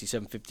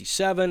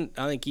 67-57,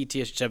 I think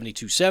ETSU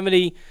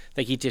 72-70. I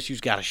think ETSU's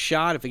got a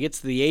shot. If it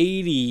gets to the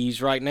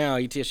 80s right now,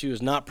 ETSU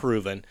is not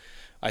proven.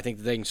 I think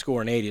that they can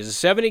score an 80. Is a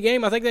 70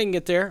 game? I think they can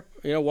get there.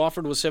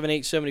 Wofford was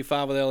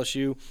 78-75 with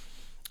LSU.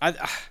 And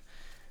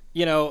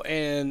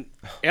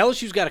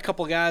LSU's got a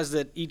couple guys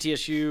that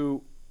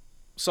ETSU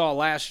saw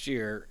last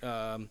year.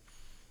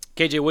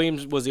 KJ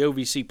Williams was the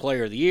OVC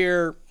Player of the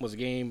Year. Was a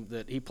game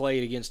that he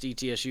played against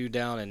ETSU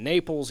down in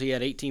Naples. He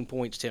had 18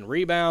 points, 10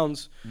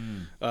 rebounds.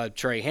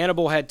 Trey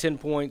Hannibal had 10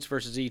 points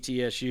versus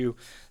ETSU.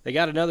 They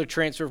got another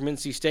transfer from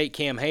NC State,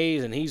 Cam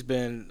Hayes, and he's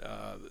been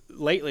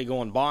lately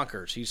going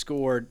bonkers. He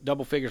scored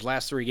double figures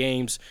last 3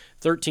 games,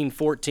 13,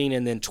 14,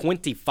 and then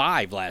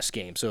 25 last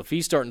game. So if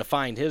he's starting to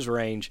find his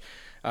range,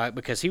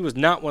 because he was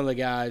not one of the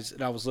guys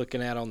that I was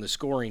looking at on the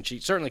scoring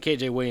sheet. Certainly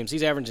KJ Williams,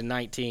 he's averaging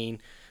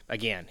 19.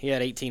 Again, he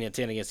had 18 and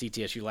 10 against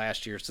ETSU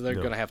last year, so they're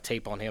going to have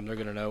tape on him. They're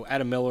going to know.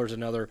 Adam Miller's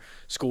another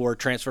scorer,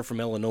 transfer from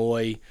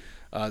Illinois.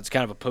 It's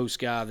kind of a post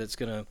guy that's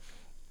going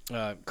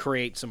to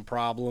create some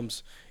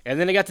problems. And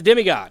then they got the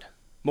demigod,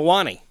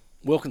 Mwani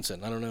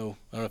Wilkinson. I don't know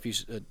if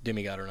he's a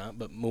demigod or not,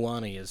 but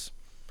Mwani is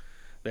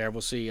there. We'll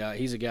see.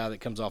 He's a guy that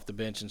comes off the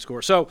bench and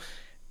scores. So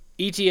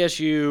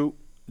ETSU,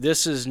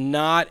 this is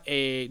not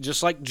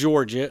just like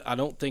Georgia, I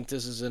don't think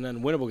this is an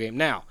unwinnable game.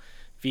 Now,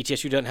 if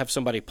ETSU doesn't have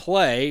somebody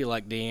play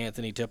like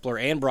DeAnthony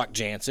Tipler and Brock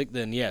Jancic,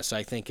 then yes,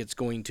 I think it's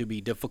going to be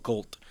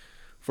difficult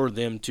for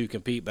them to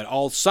compete. But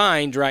all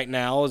signs right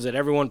now is that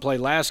everyone played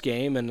last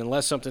game, and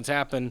unless something's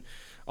happened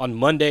on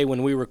Monday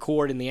when we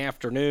record in the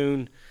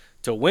afternoon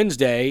to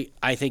Wednesday,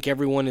 I think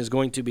everyone is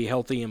going to be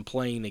healthy and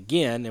playing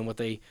again. And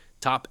with a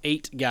top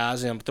 8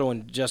 guys, and I'm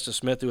throwing Justice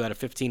Smith, who had a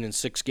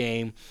 15-6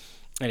 game,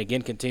 and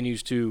again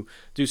continues to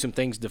do some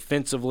things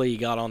defensively. He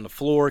got on the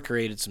floor,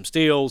 created some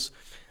steals.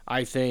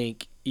 I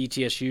think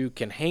ETSU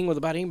can hang with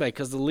about anybody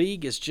because the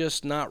league is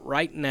just not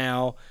right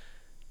now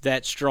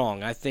that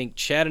strong. I think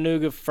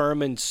Chattanooga,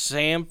 Furman,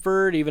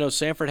 Samford, even though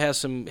Samford has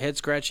some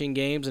head-scratching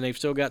games and they've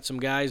still got some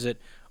guys that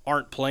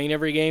aren't playing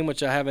every game,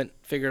 which I haven't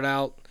figured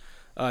out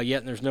yet,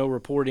 and there's no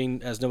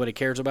reporting as nobody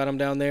cares about them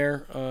down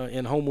there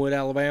in Homewood,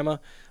 Alabama,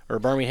 or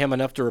Birmingham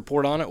enough to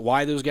report on it,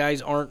 why those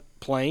guys aren't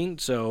playing.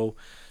 So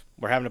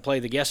we're having to play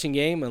the guessing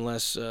game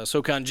unless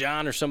SoCon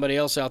John or somebody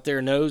else out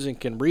there knows and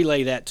can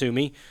relay that to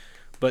me.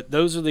 But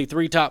those are the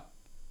top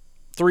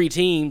three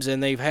teams,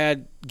 and they've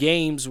had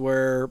games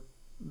where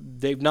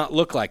they've not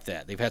looked like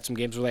that. They've had some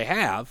games where they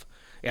have,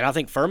 and I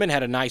think Furman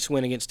had a nice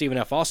win against Stephen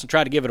F. Austin,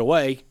 tried to give it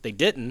away. They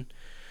didn't.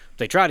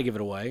 They tried to give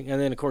it away. And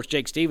then, of course,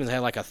 Jake Stevens had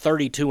like a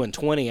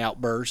 32-20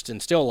 outburst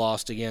and still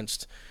lost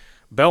against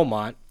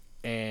Belmont.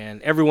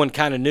 And everyone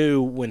kind of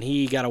knew when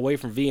he got away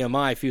from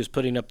VMI, if he was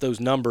putting up those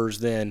numbers,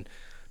 then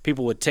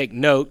people would take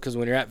note, because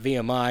when you're at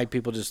VMI,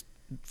 people just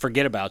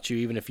forget about you,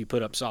 even if you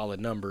put up solid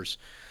numbers.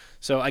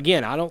 So,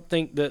 again, I don't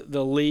think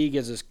the league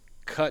is as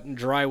cut and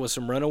dry with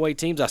some runaway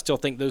teams. I still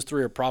think those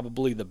three are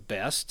probably the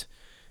best.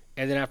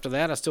 And then after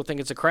that, I still think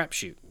it's a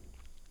crapshoot.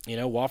 You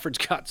know, Wofford's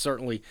got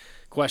certainly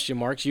question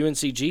marks.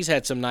 UNCG's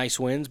had some nice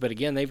wins, but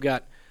again, they've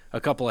got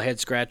a couple of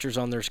head-scratchers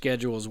on their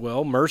schedule as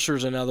well.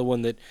 Mercer's another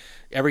one that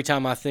every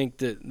time I think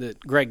that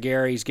Greg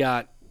Gary's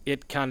got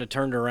it kind of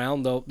turned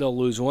around, they'll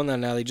lose one.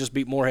 And now they just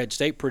beat Morehead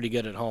State pretty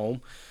good at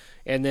home.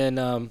 And then,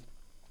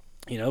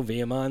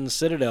 VMI and the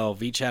Citadel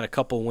have each had a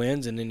couple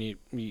wins, and then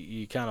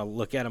you kind of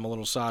look at them a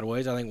little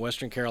sideways. I think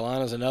Western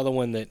Carolina's another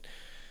one that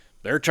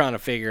they're trying to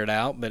figure it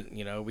out, but,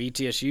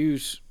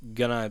 ETSU's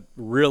going to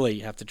really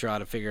have to try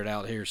to figure it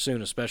out here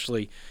soon,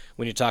 especially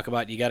when you talk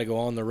about you got to go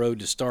on the road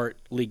to start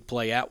league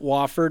play at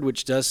Wofford,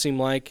 which does seem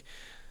like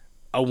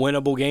a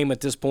winnable game at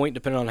this point,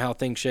 depending on how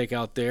things shake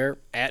out there.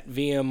 At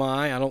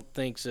VMI, I don't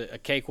think it's a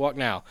cakewalk.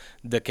 Now,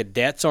 the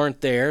cadets aren't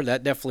there.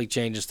 That definitely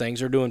changes things.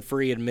 They're doing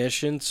free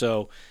admission,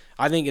 so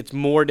I think it's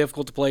more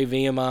difficult to play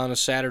VMI on a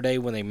Saturday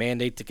when they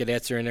mandate the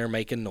cadets are in there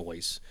making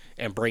noise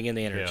and bringing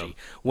the energy.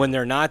 Yeah. When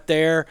they're not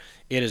there,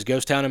 it is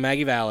Ghost Town and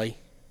Maggie Valley.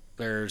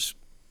 There's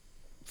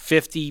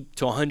 50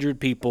 to 100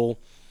 people,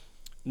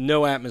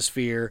 no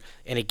atmosphere.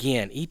 And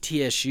again,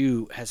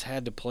 ETSU has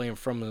had to play in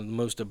front of the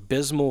most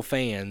abysmal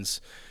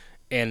fans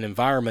and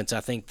environments, I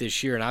think,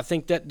 this year. And I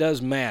think that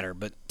does matter.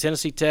 But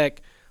Tennessee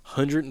Tech,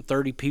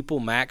 130 people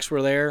max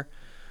were there.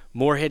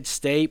 Morehead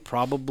State,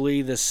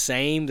 probably the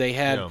same. They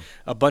had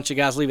a bunch of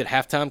guys leave at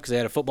halftime because they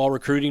had a football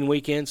recruiting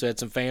weekend, so they had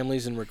some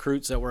families and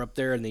recruits that were up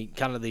there in the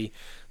kind of the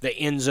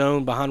end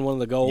zone behind one of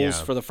the goals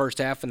for the first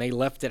half, and they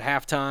left at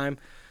halftime.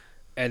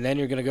 And then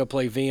you're going to go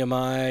play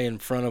VMI in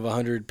front of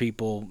 100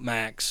 people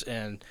max,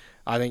 and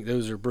I think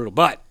those are brutal.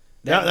 But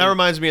that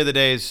reminds me of the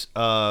days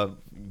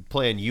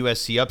playing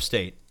USC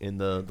Upstate in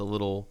the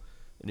little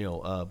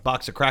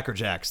box of Cracker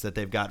Jacks that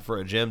they've got for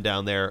a gym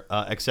down there,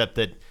 except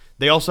that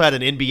they also had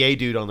an NBA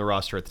dude on the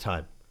roster at the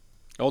time.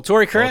 Old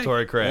Torrey Craig.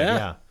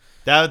 Yeah.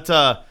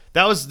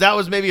 That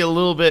was maybe a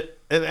little bit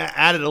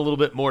added a little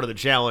bit more to the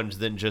challenge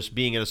than just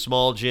being in a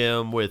small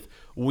gym with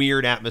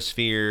weird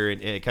atmosphere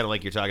and kind of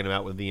like you're talking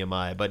about with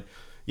VMI. But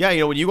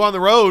yeah, when you go on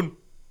the road,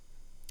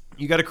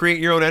 you got to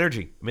create your own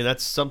energy. I mean,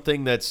 that's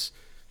something that's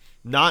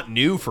not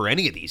new for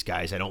any of these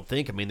guys, I don't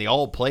think. I mean, they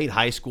all played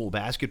high school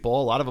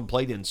basketball. A lot of them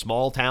played in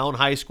small town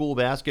high school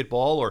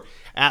basketball or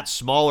at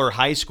smaller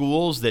high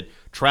schools that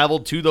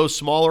traveled to those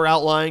smaller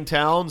outlying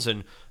towns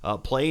and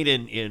played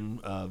in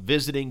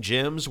visiting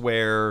gyms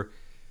where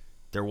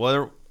there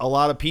weren't a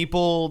lot of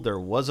people, there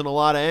wasn't a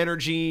lot of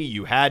energy.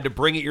 You had to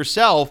bring it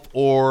yourself,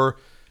 or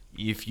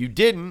if you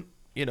didn't,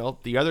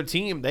 the other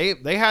team,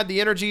 they had the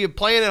energy of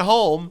playing at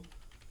home,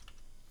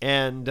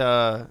 and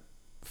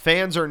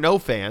fans or no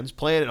fans,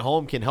 playing at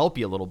home can help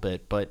you a little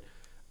bit, but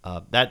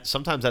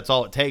sometimes that's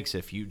all it takes.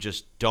 If you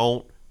just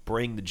don't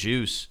bring the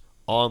juice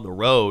on the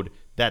road,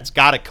 that's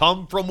got to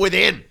come from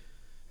within.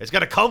 It's got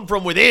to come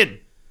from within.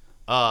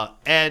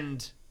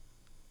 And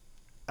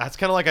that's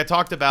kind of like I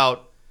talked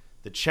about,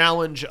 the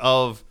challenge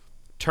of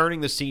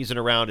turning the season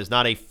around is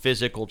not a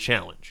physical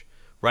challenge,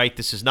 right?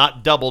 This is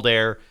not Double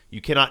Dare. You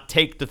cannot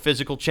take the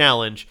physical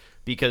challenge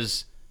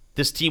because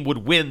this team would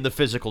win the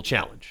physical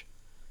challenge.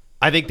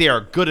 I think they are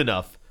good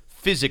enough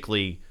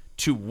physically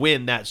to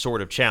win that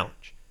sort of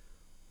challenge.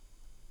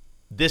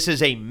 This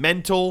is a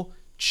mental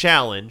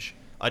challenge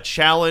a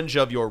challenge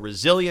of your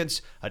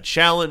resilience, a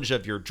challenge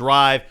of your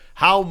drive.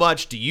 How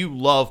much do you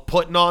love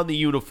putting on the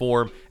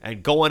uniform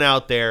and going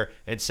out there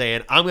and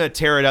saying, I'm going to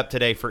tear it up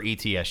today for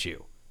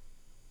ETSU?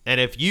 And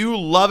if you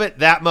love it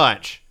that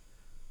much,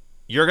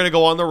 you're going to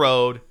go on the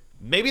road.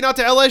 Maybe not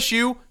to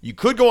LSU. You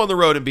could go on the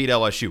road and beat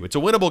LSU. It's a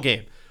winnable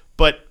game.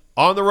 But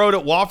on the road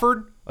at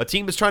Wofford, a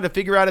team is trying to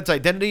figure out its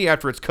identity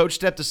after its coach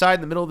stepped aside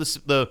in the middle of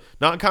the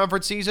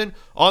non-conference season.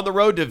 On the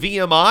road to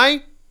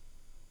VMI,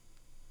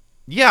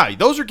 yeah,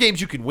 those are games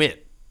you can win.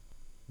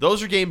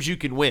 Those are games you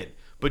can win.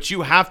 But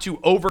you have to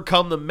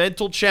overcome the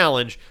mental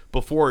challenge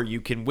before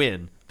you can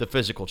win the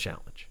physical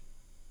challenge.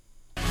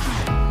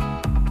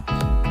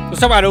 Let's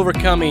talk about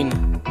overcoming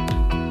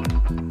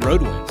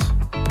road wins.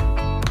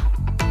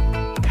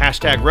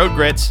 Hashtag road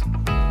grits.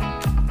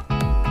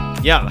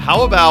 Yeah,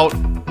 how about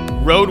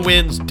road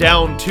wins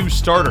down 2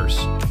 starters?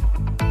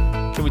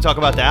 Can we talk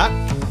about that?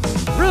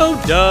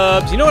 Road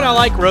dubs. You know what I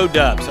like? Road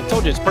dubs. I've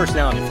told you it's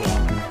personality flaw.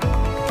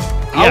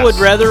 Yes. I would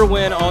rather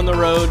win on the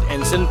road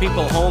and send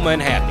people home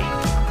unhappy.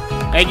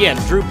 Again,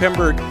 Drew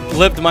Pember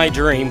lived my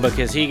dream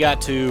because he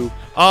got to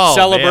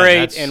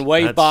celebrate and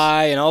wave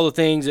by and all the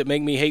things that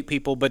make me hate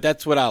people, but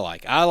that's what I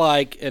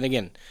like. And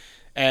again,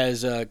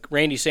 as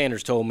Randy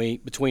Sanders told me,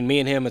 between me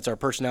and him, it's our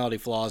personality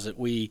flaws that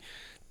we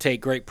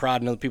take great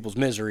pride in other people's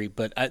misery.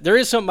 But there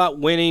is something about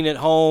winning at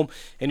home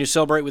and you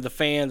celebrate with the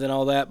fans and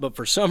all that. But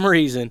for some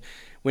reason,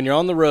 when you're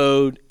on the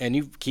road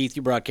and Keith,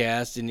 you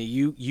broadcast and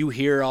you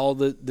hear all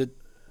the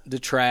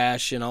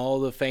trash and all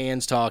the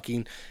fans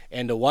talking,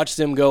 and to watch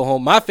them go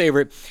home. My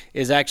favorite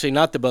is actually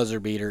not the buzzer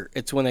beater.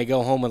 It's when they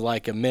go home with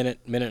like a minute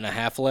and a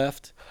half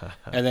left,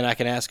 and then I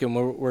can ask them,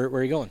 where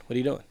are you going? What are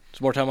you doing?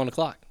 There's more time on the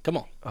clock. Come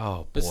on.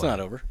 Oh, boy. It's not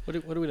over. What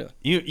are we doing?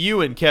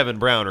 You and Kevin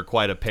Brown are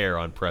quite a pair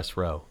on press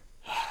row.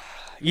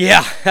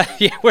 Yeah.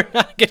 Yeah, we're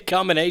not a good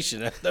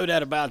combination. No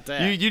doubt about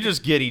that. You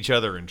just get each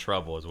other in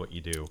trouble is what you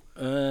do.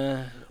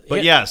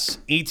 But yeah. yes,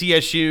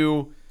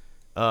 ETSU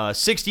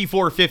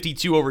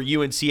 64-52 over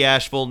UNC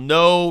Asheville.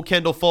 No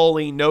Kendall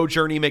Foley, no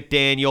Journey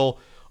McDaniel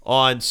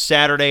on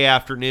Saturday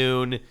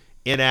afternoon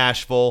in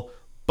Asheville,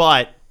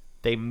 but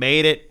they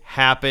made it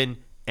happen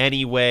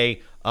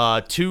anyway.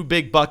 2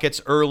 big buckets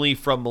early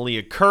from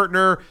Malia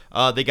Kurtner.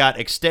 They got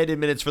extended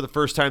minutes for the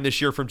first time this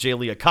year from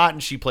Jalea Cotton.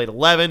 She played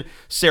 11.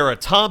 Sarah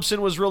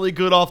Thompson was really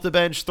good off the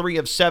bench, 3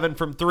 of 7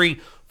 from 3.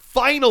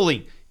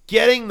 Finally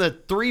getting the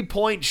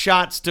 3-point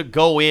shots to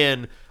go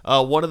in.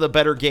 One of the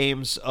better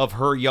games of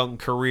her young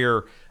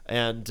career,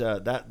 and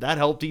that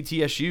helped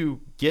ETSU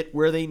get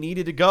where they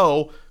needed to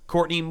go.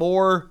 Courtney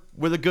Moore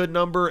with a good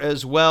number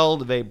as well.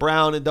 Nevaeh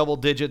Brown in double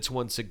digits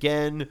once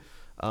again.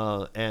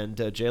 And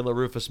Jayla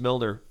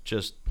Rufus-Milner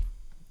just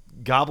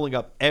gobbling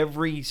up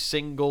every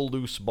single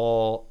loose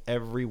ball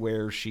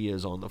everywhere she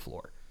is on the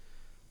floor.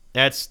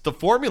 That's the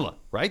formula,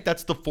 right?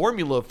 That's the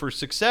formula for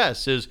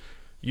success is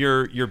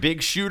your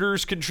big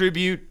shooters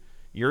contribute,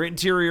 your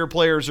interior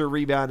players are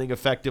rebounding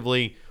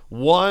effectively,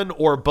 one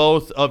or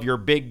both of your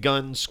big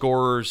gun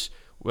scorers,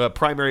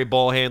 primary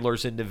ball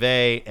handlers in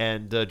Nevaeh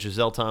and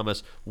Giselle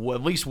Thomas,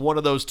 at least one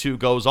of those two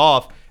goes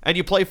off, and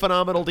you play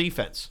phenomenal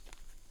defense.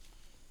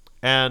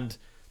 And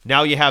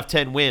now you have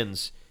 10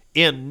 wins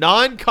in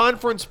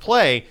non-conference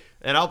play,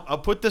 and I'll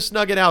put this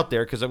nugget out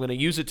there because I'm going to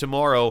use it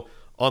tomorrow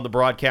on the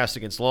broadcast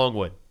against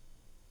Longwood.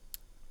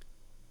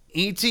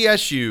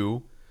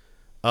 ETSU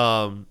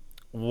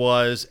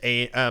was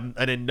an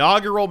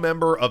inaugural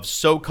member of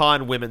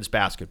SoCon women's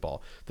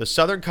basketball. The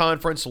Southern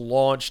Conference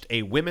launched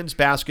a women's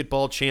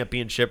basketball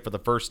championship for the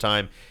first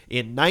time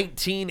in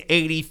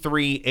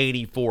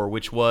 1983-84,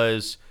 which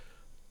was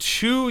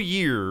 2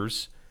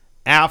 years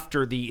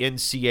after the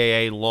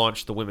NCAA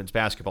launched the women's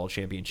basketball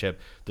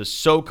championship. The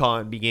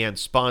SoCon began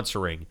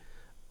sponsoring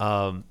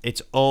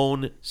its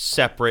own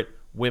separate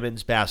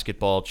women's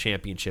basketball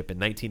championship in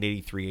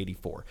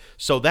 1983-84.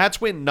 So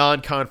that's when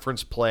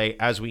non-conference play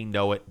as we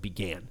know it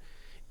began.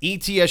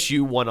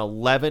 ETSU won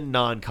 11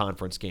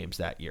 non-conference games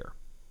that year.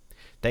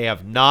 They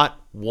have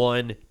not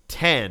won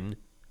 10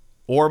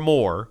 or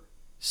more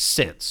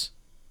since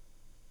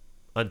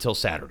until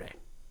Saturday.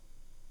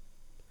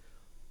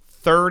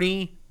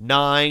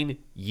 39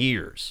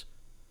 years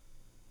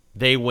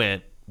they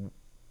went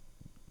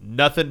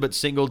nothing but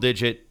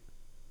single-digit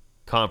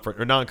conference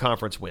or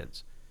non-conference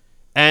wins.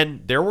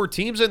 And there were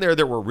teams in there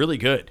that were really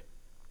good.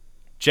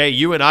 Jay,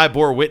 you and I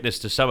bore witness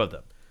to some of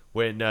them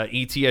when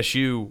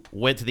ETSU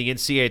went to the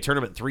NCAA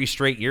tournament 3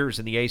 straight years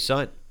in the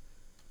A-Sun.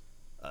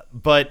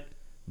 But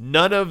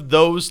none of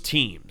those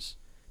teams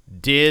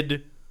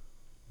did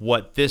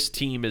what this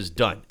team has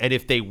done. And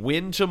if they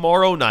win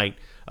tomorrow night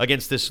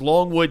against this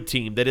Longwood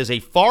team that is a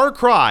far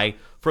cry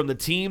from the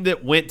team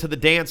that went to the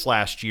dance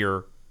last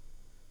year,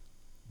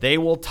 they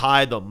will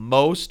tie the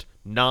most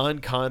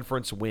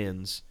non-conference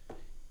wins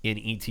in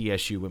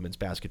ETSU women's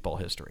basketball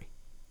history.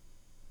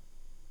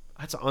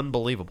 That's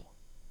unbelievable.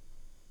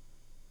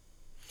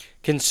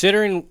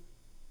 Considering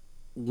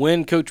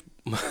when Coach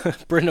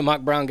Brenda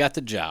Mock-Brown got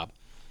the job,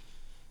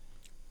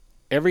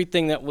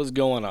 everything that was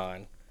going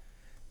on,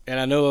 and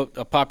I know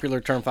a popular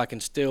term, if I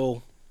can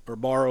steal or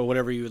borrow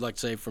whatever you would like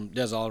to say from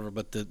Des Oliver,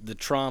 but the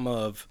trauma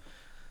of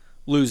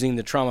losing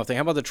the trauma thing.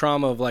 How about the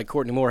trauma of like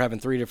Courtney Moore having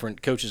 3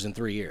 different coaches in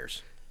 3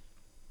 years?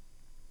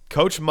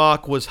 Coach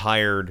Mock was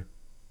hired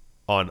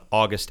on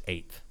August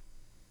 8th.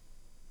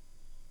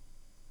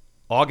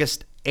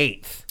 August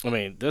 8th. I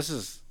mean,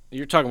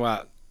 you're talking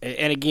about,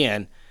 and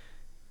again,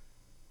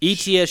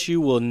 ETSU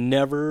will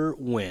never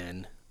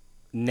win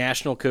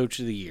National Coach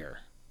of the Year.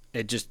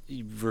 It just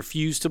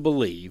refuse to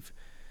believe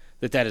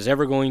that is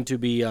ever going to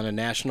be on a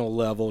national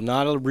level,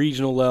 not a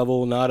regional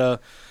level, not a,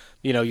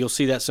 you'll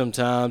see that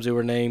sometimes. They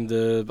were named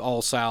the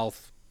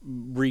All-South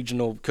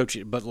regional coach,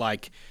 but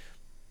like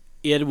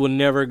it will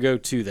never go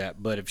to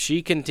that. But if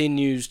she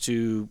continues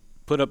to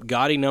put up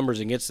gaudy numbers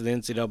and gets to the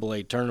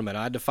NCAA tournament,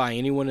 I defy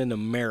anyone in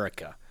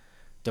America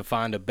to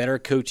find a better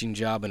coaching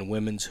job in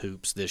women's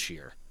hoops this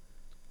year.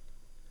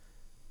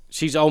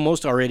 She's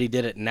almost already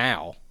did it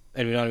now,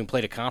 and we don't even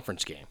played a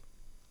conference game.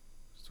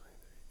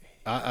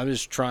 I'm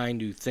just trying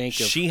to think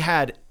of. She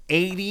had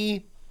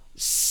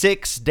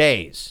 86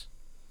 days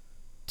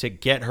to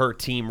get her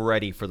team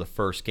ready for the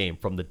first game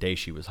from the day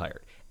she was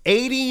hired.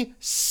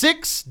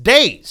 86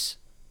 days.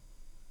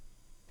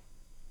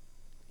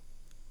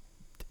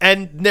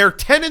 And they're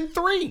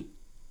 10-3.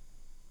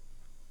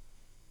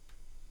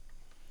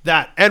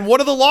 And one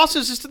of the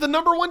losses is to the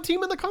number 1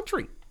 team in the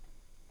country.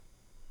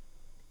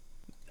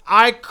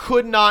 I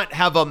could not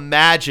have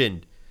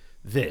imagined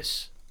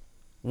this.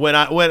 When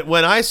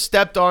I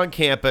stepped on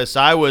campus,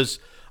 I was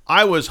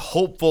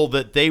hopeful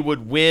that they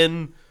would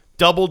win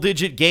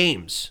double-digit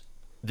games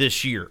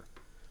this year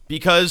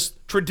because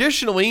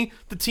traditionally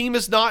the team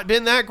has not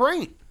been that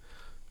great.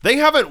 They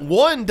haven't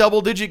won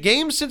double-digit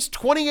games since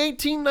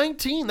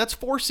 2018-19. That's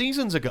 4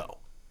 seasons ago.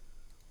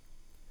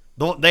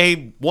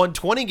 They won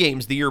 20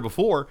 games the year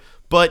before,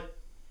 but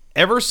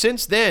ever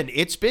since then,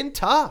 it's been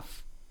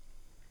tough.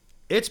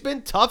 It's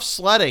been tough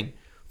sledding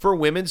for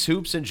women's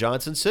hoops in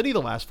Johnson City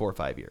the last 4 or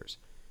 5 years.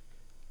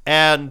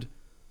 And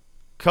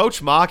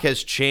Coach Mock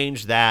has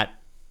changed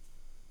that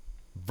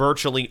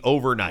virtually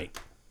overnight.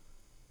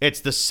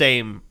 It's the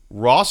same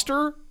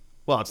roster.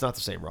 Well, it's not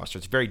the same roster.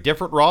 It's a very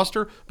different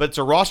roster, but it's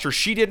a roster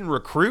she didn't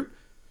recruit.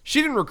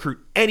 She didn't recruit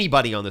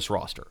anybody on this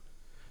roster.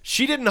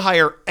 She didn't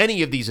hire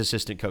any of these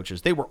assistant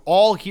coaches. They were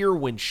all here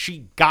when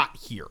she got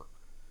here.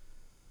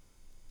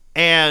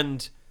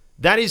 And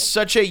that is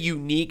such a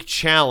unique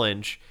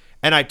challenge.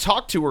 And I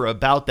talked to her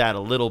about that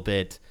a little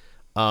bit.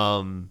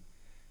 And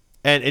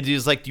it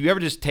is like, do you ever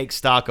just take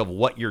stock of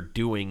what you're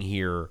doing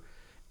here?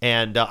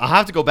 And I'll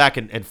have to go back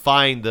and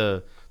find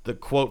the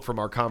quote from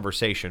our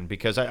conversation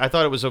because I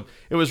thought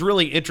it was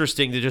really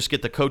interesting to just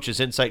get the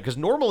coach's insight because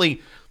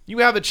normally you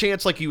have a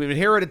chance, like you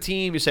inherit a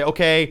team, you say,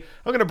 okay,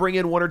 I'm going to bring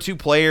in 1 or 2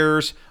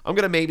 players. I'm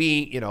going to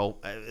maybe,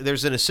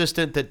 there's an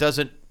assistant that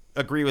doesn't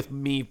agree with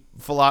me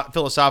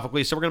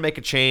philosophically, so we're going to make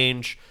a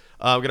change.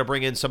 We're going to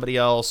bring in somebody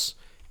else,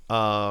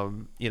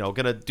 going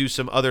to do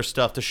some other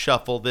stuff to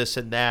shuffle this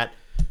and that.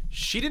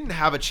 She didn't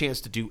have a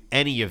chance to do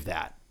any of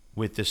that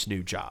with this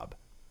new job.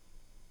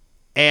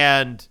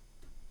 And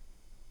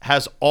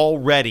has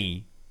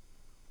already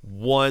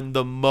won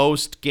the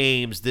most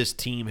games this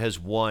team has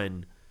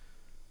won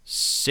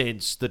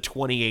since the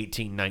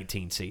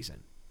 2018-19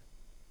 season.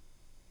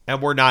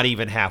 And we're not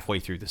even halfway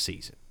through the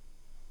season.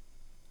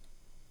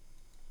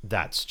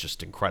 That's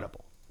just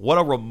incredible. What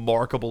a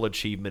remarkable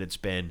achievement it's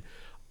been.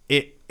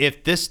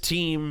 If this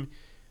team,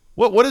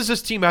 what does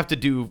this team have to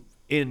do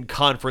in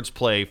conference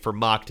play for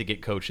Mock to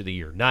get Coach of the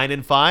Year?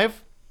 9-5?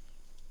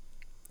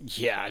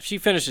 Yeah, if she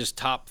finishes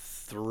top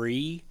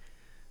 3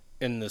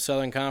 in the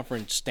Southern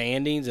Conference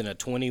standings and a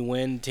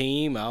 20-win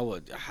team,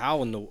 I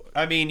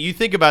mean, you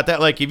think about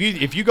that. Like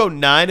if you go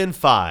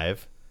 9-5,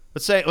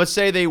 let's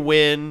say they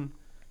win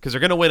because they're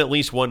going to win at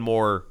least one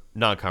more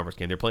non-conference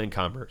game. They're playing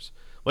Commerce.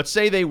 Let's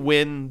say they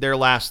win their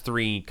last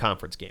 3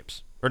 conference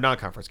games or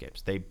non-conference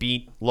games. They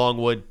beat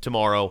Longwood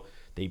tomorrow.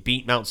 They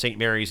beat Mount St.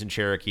 Mary's in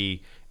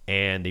Cherokee,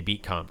 and they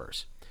beat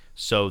Converse.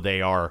 So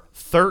they are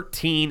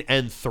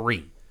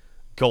 13-3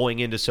 going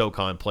into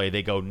SoCon play.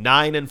 They go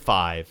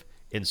 9-5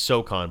 in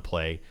SoCon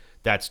play.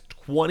 That's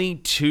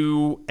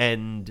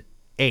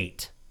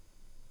 22-8.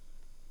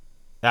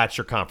 That's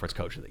your conference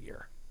coach of the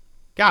year.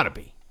 Gotta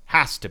be.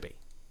 Has to be.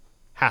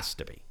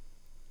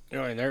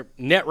 And their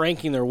net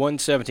ranking, they're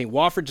 117.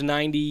 Wofford's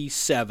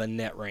 97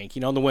 net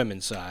ranking on the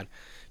women's side.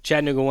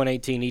 Chattanooga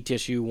 118,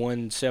 ETSU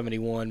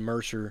 171,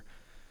 Mercer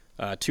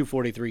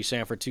 243,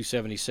 Sanford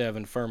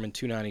 277, Furman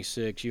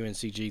 296,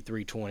 UNCG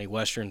 320,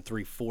 Western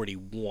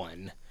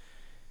 341.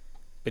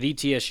 But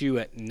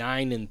ETSU at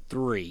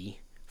 9-3,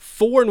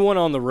 4-1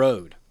 on the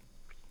road.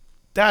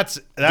 That's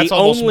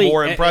almost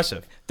more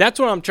impressive. That's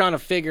what I'm trying to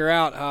figure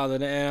out.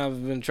 And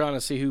I've been trying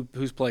to see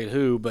who's played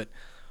who, but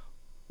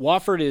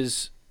Wofford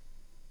is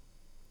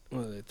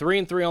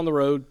 3-3 on the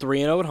road,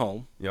 3-0 at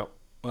home. Yep.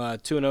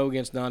 2-0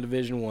 against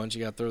non-division ones.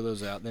 You got to throw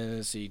those out. Then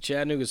let's see,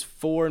 Chattanooga's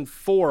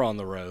 4-4 on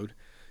the road,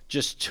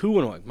 just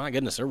 2-1. My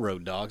goodness, they're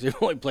road dogs. They've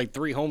only played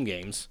 3 home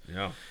games.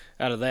 Yeah.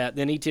 Out of that,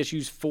 then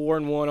ETSU's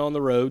 4-1 on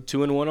the road,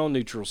 2-1 on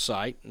neutral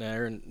site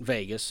there in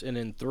Vegas, and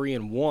then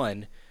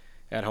 3-1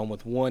 at home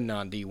with 1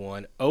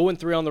 non-D1.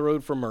 0-3 on the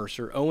road for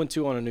Mercer.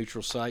 0-2 on a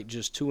neutral site.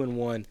 Just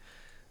 2-1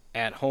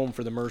 at home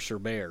for the Mercer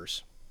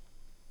Bears.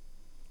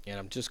 And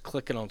I'm just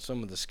clicking on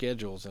some of the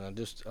schedules, and I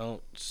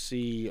don't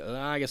see.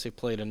 I guess they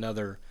played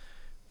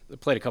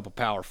a couple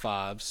Power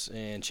Fives,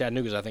 and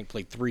Chattanooga's I think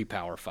played 3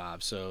 Power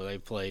Fives. So they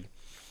played.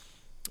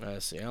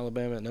 Let's see,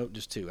 Alabama. No,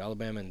 just 2.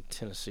 Alabama and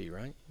Tennessee,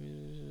 right?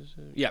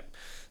 Yep.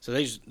 So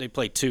they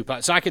played 2.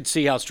 So I could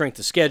see how strength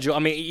of schedule. I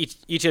mean,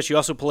 ETSU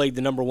also played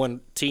the number 1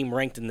 team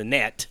ranked in the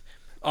net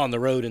on the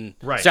road in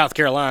South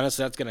Carolina,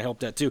 so that's going to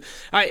help that too.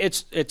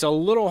 It's a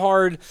little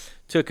hard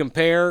to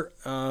compare.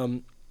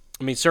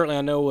 I mean, certainly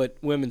I know what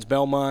women's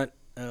Belmont,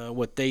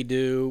 what they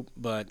do,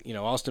 but,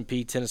 Austin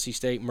Peay, Tennessee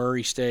State,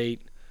 Murray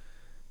State,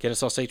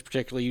 Kennesaw State's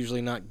particularly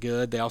usually not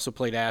good. They also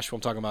played Asheville.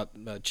 I'm talking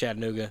about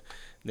Chattanooga.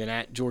 Then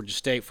at Georgia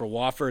State for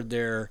Wofford,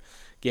 their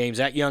games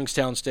at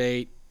Youngstown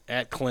State,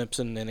 at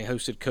Clemson, then they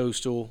hosted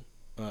Coastal,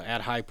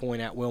 at High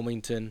Point, at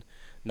Wilmington,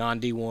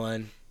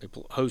 non-D1. They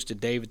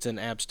hosted Davidson,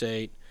 App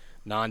State,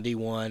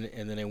 non-D1,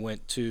 and then they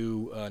went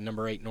to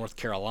number 8 North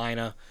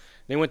Carolina.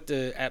 They went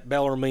at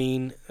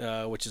Bellarmine,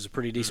 which is a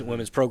pretty decent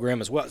women's program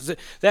as well.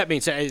 That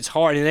being said, it's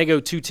hard, and they go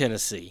to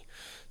Tennessee.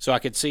 So I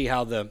could see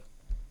how the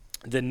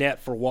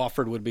net for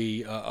Wofford would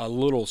be a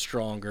little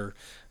stronger,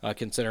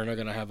 considering they're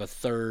going to have a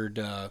third,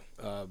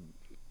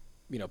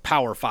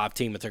 Power 5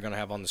 team that they're going to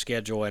have on the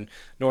schedule, and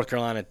North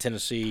Carolina,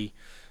 Tennessee,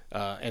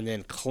 and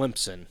then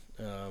Clemson.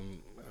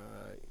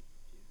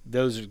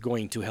 Those are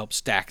going to help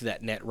stack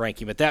that net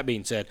ranking. But that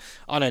being said,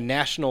 on a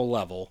national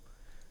level,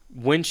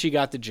 when she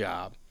got the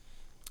job,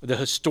 the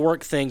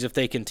historic things, if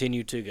they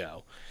continue to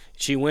go,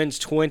 she wins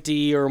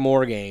 20 or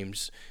more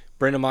games.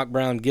 Brenda Mock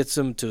Brown gets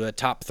them to the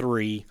top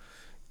 3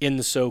 in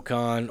the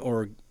SoCon,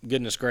 or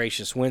goodness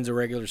gracious, wins a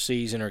regular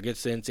season or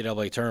gets the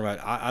NCAA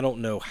tournament. I don't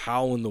know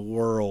how in the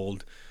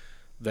world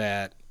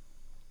that,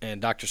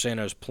 and Dr.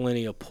 Santos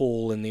plenty of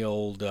pull in the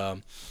old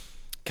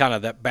kind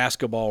of that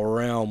basketball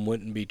realm,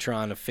 wouldn't be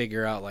trying to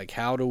figure out, like,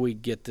 how do we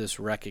get this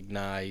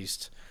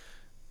recognized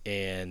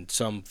in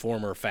some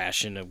form or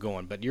fashion of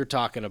going. But you're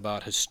talking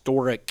about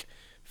historic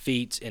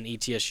feats in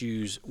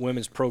ETSU's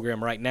women's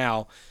program right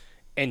now,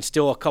 and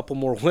still a couple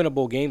more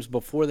winnable games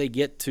before they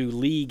get to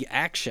league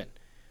action.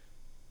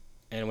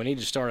 And we need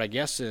to start, I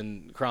guess,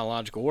 in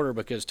chronological order,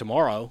 because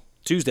tomorrow,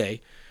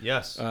 Tuesday.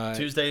 Yes,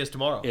 Tuesday is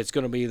tomorrow. It's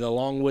going to be the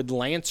Longwood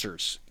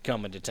Lancers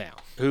coming to town,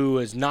 who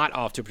is not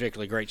off to a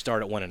particularly great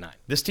start at 1-9.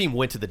 This team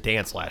went to the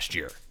dance last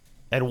year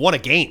and won a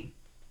game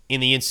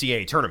in the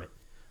NCAA tournament.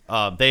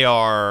 They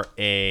are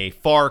a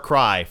far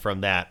cry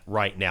from that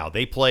right now.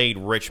 They played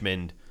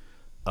Richmond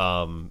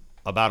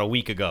about a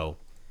week ago,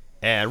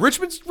 and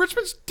Richmond's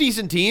a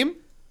decent team,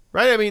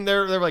 right? I mean,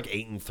 they're like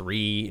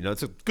 8-3.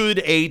 It's a good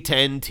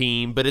A10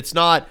 team, but it's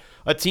not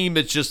a team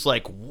that's just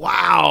like,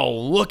 wow,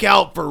 look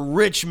out for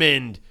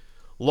Richmond.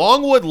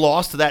 Longwood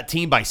lost to that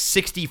team by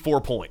 64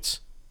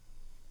 points.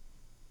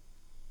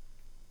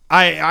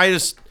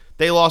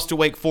 They lost to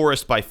Wake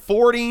Forest by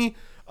 40.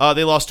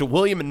 They lost to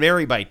William and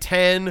Mary by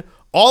 10.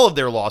 All of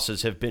their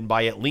losses have been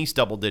by at least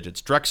double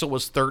digits. Drexel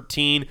was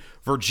 13.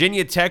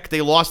 Virginia Tech, they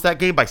lost that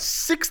game by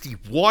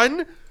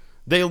 61.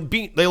 They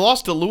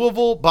lost to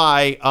Louisville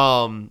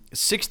by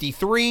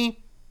 63.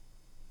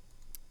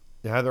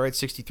 Did I have the right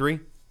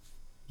 63?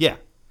 Yeah.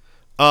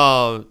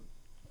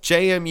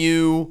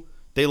 JMU,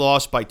 they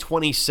lost by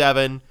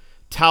 27.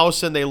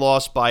 Towson, they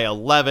lost by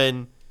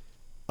 11.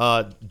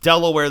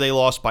 Delaware, they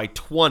lost by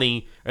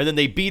 20. And then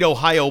they beat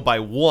Ohio by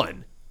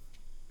 1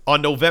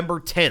 on November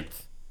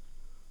 10th.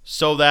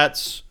 So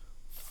that's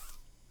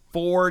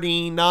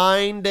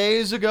 49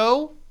 days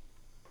ago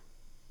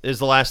is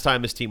the last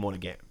time this team won a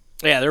game.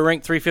 Yeah, they're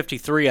ranked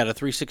 353 out of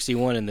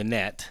 361 in the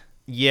net.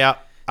 Yeah,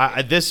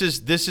 this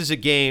is a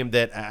game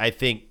that I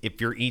think if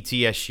you're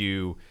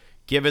ETSU,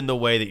 given the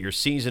way that your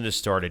season has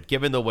started,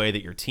 given the way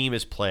that your team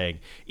is playing,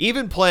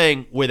 even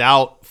playing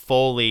without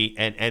Foley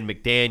and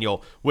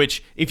McDaniel,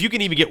 which if you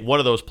can even get one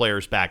of those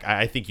players back,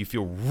 I think you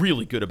feel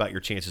really good about your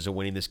chances of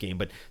winning this game.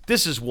 But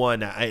this is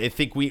one I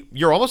think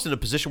you're almost in a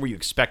position where you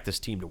expect this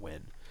team to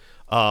win.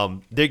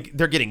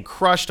 They're getting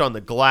crushed on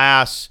the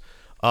glass.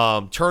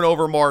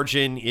 Turnover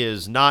margin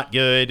is not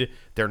good.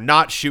 They're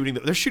not shooting.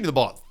 They're shooting the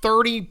ball at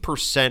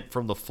 30%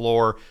 from the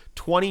floor,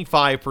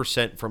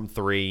 25% from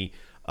 3.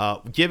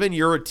 Given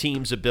your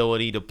team's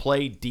ability to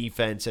play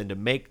defense and to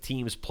make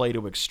teams play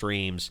to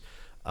extremes,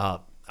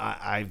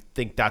 I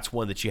think that's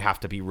one that you have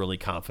to be really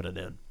confident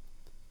in.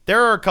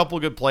 There are a couple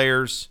of good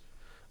players.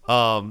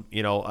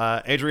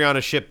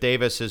 Adriana Ship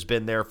Davis has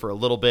been there for a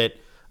little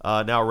bit.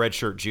 Now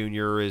Redshirt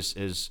Jr.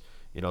 is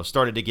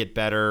started to get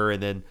better,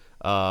 and then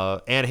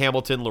Ann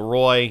Hamilton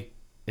Leroy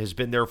has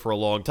been there for a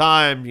long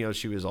time.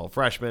 She was all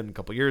freshman a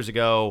couple years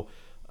ago.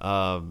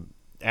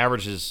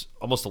 Averages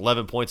almost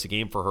 11 points a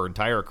game for her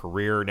entire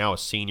career. Now a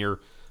senior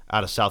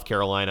out of South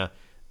Carolina.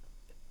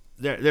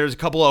 There's a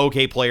couple of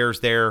okay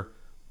players there,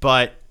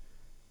 but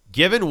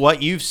given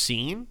what you've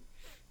seen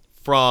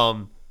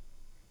from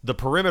the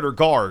perimeter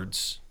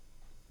guards,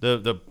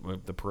 the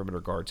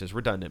perimeter guards is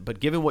redundant, but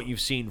given what you've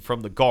seen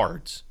from the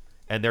guards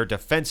and their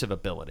defensive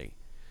ability,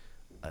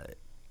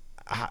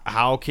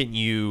 how can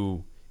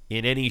you,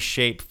 in any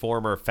shape,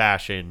 form, or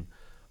fashion,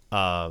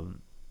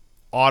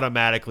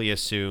 automatically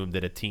assume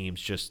that a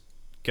team's just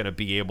going to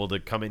be able to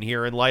come in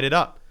here and light it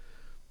up?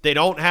 They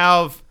don't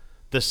have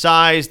the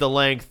size, the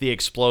length, the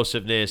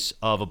explosiveness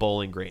of a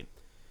Bowling Green.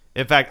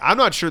 In fact, I'm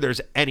not sure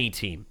there's any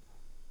team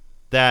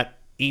that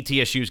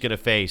ETSU is going to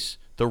face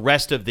the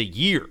rest of the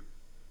year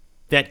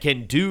that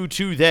can do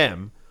to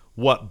them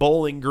what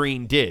Bowling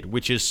Green did,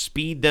 which is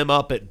speed them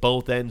up at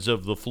both ends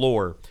of the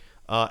floor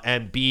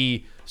and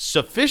be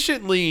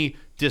sufficiently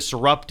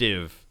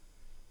disruptive,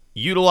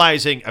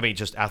 utilizing,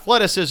 just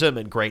athleticism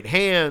and great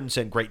hands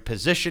and great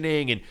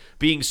positioning and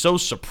being so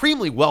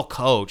supremely well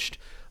coached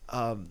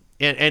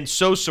and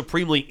so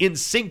supremely in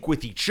sync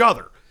with each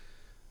other.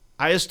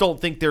 I just don't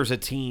think there's a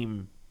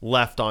team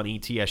left on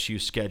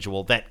ETSU's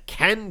schedule that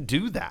can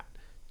do that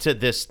to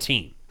this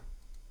team.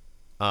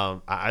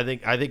 I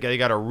think they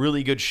got a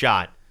really good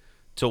shot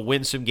to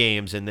win some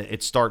games, and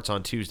it starts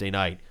on Tuesday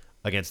night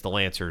against the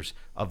Lancers.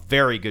 A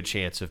very good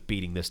chance of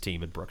beating this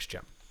team in Brooks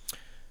Gym.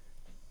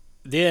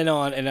 Then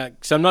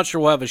so I'm not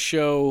sure we'll have a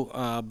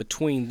show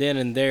between then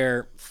and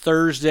there.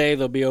 Thursday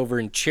they'll be over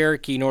in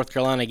Cherokee, North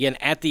Carolina, again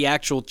at the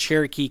actual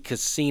Cherokee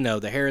Casino,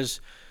 the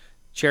Harrah's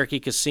Cherokee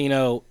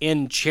Casino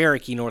in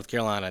Cherokee, North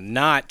Carolina,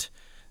 not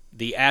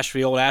the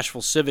old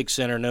Asheville Civic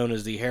Center known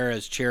as the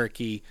Harrah's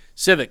Cherokee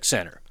Civic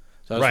Center.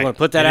 So I just want to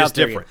put that out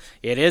there. Different.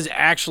 It is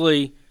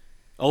actually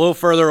a little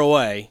further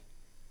away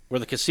where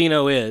the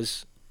casino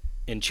is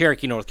in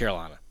Cherokee, North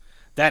Carolina.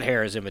 That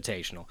Harrah's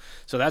Invitational.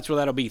 So that's where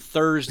that'll be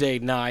Thursday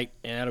night,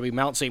 and that'll be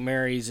Mount St.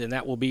 Mary's, and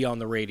that will be on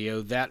the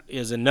radio. That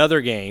is another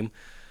game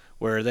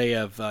where they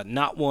have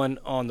not won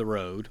on the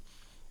road.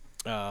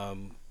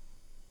 And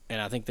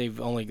I think they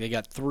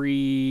got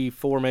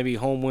 3-4 maybe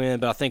home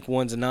win, but I think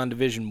one's a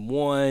non-division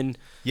one.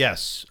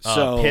 Yes,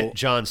 so Pitt,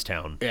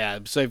 Johnstown. Yeah,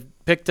 so they've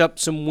picked up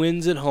some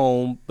wins at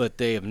home, but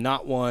they have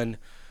not won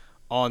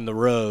on the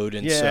road.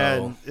 And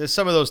and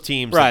some of those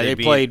teams, right? They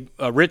played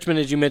Richmond,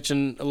 as you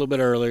mentioned a little bit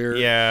earlier.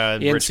 Yeah,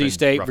 NC Richmond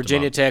State,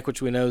 Virginia Tech,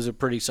 which we know is a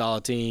pretty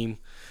solid team.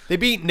 They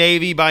beat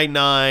Navy by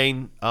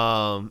 9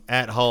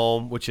 at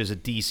home, which is a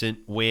decent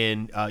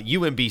win.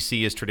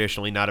 UMBC is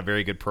traditionally not a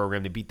very good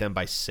program. They beat them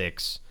by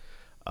 6.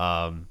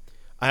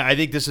 I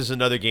think this is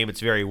another game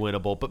that's very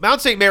winnable. But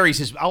Mount St.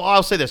 Mary's is,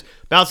 I'll say this,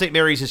 Mount St.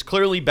 Mary's is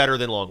clearly better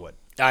than Longwood.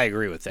 I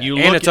agree with that.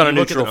 It's on a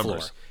neutral floor.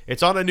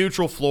 It's on a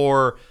neutral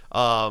floor.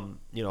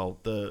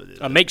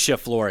 A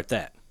makeshift floor at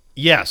that.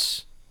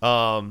 Yes.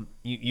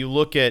 You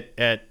look at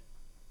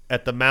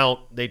the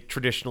Mount, they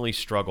traditionally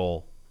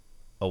struggle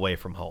away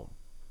from home.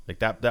 Like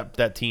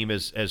that team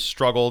has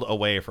struggled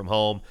away from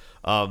home.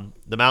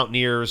 The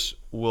Mountaineers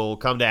will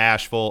come to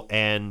Asheville,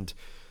 and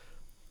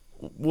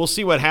we'll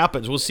see what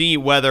happens. We'll see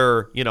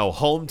whether,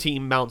 home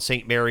team Mount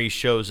St. Mary's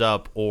shows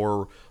up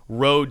or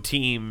road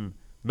team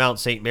Mount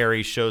St.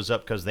 Mary's shows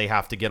up because they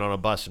have to get on a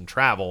bus and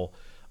travel.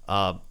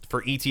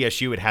 For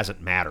ETSU, it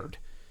hasn't mattered.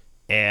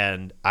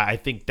 And I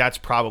think that's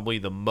probably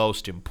the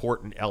most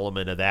important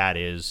element of that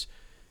is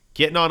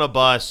getting on a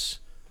bus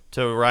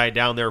to ride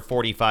down there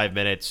 45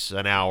 minutes,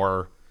 an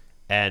hour,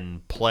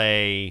 and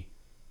play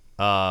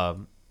a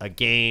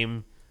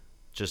game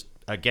just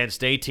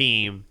against a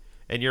team.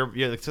 And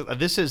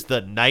this is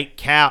the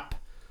nightcap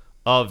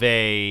of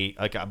I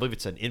believe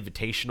it's an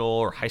invitational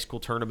or high school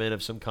tournament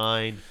of some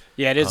kind.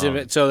 Yeah, it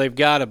is. So they've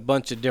got a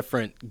bunch of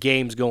different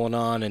games going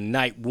on. And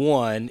night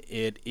 1,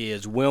 it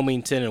is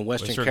Wilmington and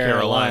Western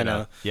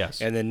Carolina.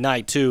 Yes. And then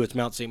night 2, it's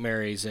Mount St.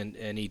 Mary's and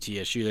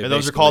ETSU. And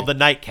those are called the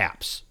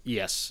nightcaps.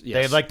 Yes.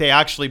 They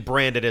actually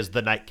brand it as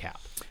the nightcap.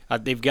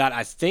 They've got,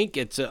 I think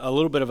it's a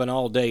little bit of an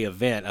all-day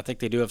event. I think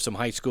they do have some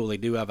high school. They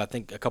do have, I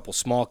think, a couple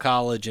small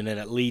college, and then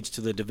it leads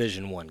to the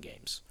Division I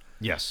games.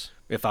 Yes.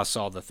 If I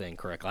saw the thing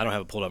correctly. I don't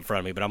have it pulled up in front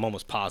of me, but I'm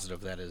almost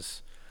positive that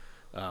is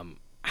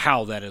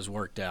how that has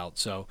worked out.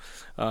 So,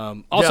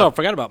 I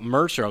forgot about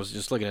Mercer. I was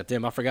just looking at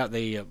them. I forgot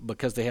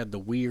because they had the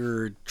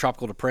weird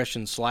tropical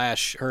depression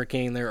 /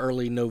 hurricane there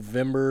early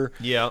November.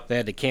 Yeah. They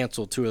had to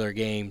cancel 2 of their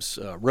games,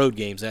 road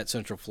games at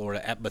Central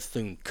Florida at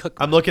Bethune-Cookman.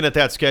 I'm looking at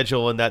that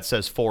schedule, and that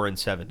says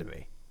 4-7 to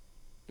me.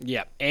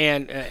 Yeah,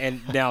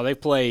 and now they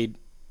played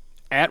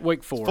at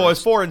Wake Forest. So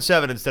it's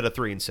 4-7 instead of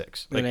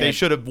 3-6. They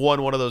should have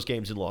won one of those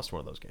games and lost one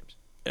of those games.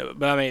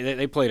 But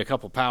they played a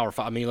couple Power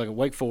 5. Look at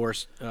Wake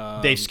Forest.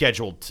 They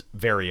scheduled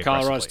very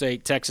aggressively. Colorado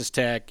State, Texas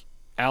Tech,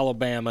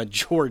 Alabama,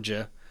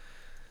 Georgia.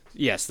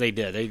 Yes, they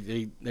did.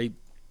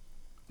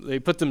 They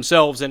put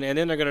themselves in, and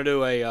then they're going to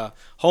do a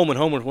home and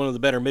home with one of the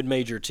better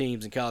mid-major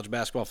teams in college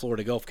basketball,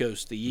 Florida Gulf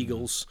Coast, the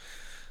Eagles.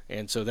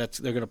 And so they're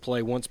going to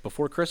play once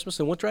before Christmas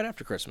and once right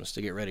after Christmas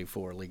to get ready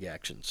for league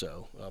action.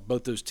 So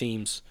both those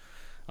teams,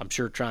 I'm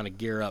sure, trying to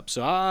gear up.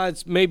 So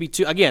it's maybe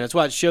too. Again, that's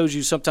why it shows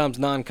you sometimes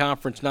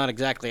non-conference, not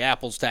exactly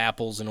apples to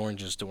apples and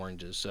oranges to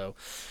oranges. So,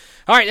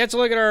 all right, let's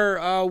look at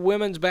our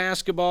women's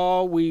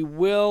basketball. We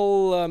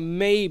will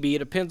maybe, it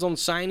depends on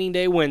signing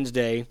day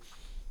Wednesday.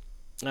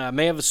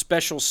 May have a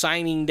special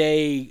signing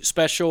day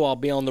special. I'll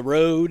be on the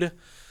road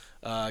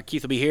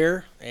Keith will be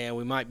here, and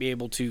we might be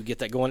able to get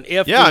that going.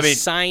 If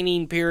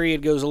signing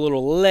period goes a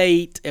little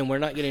late and we're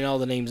not getting all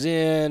the names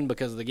in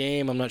because of the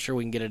game, I'm not sure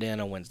we can get it in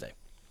on Wednesday.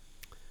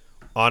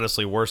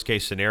 Honestly, worst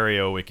case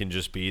scenario, it can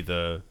just be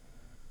the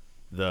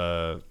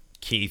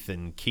Keith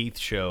and Keith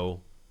show,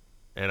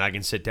 and I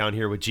can sit down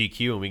here with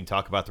GQ and we can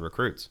talk about the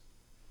recruits.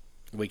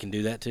 We can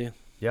do that too.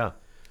 Yeah.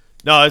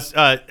 No, it's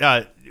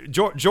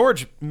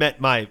George met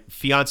my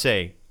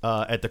fiance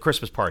at the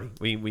Christmas party.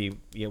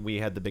 We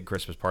had the big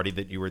Christmas party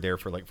that you were there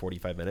for like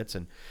 45 minutes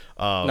and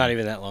not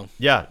even that long.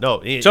 Yeah, no.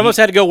 He almost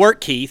had to go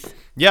work, Keith.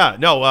 Yeah,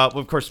 no.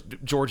 Of course,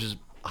 George is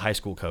a high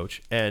school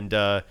coach, and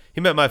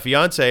he met my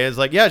fiance. And is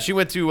like, yeah, she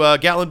went to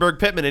Gatlinburg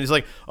Pittman, and he's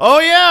like, oh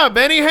yeah,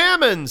 Benny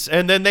Hammonds,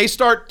 and then they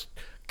start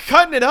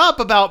cutting it up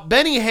about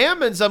Benny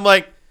Hammonds. I'm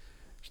like,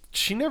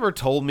 she never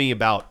told me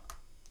about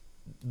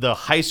the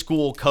high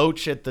school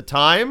coach at the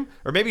time,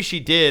 or maybe she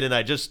did and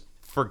I just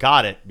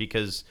forgot it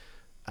because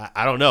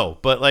I don't know.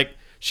 But like,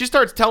 she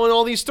starts telling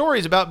all these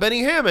stories about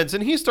Benny Hammonds,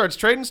 and he starts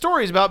trading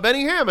stories about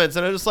Benny Hammonds,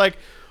 and I'm just like,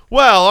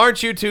 well,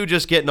 aren't you two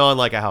just getting on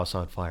like a house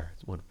on fire?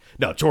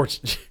 No, George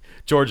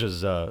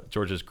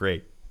is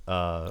great.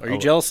 Are you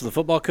jealous of the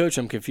football coach?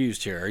 I'm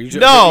confused here. Are you?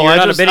 No, you're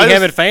not a Benny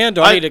Hammond fan.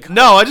 Do I need to?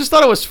 No, I just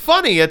thought it was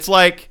funny. It's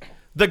like,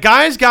 the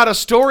guy's got a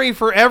story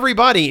for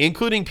everybody,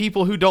 including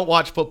people who don't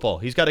watch football.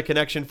 He's got a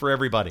connection for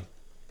everybody.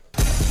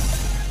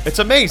 It's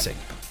amazing.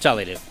 That's how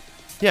they do.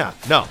 Yeah,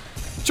 no.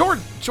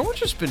 George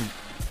has been...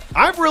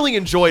 I've really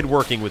enjoyed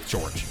working with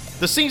George.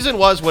 The season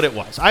was what it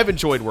was. I've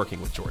enjoyed working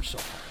with George so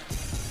far.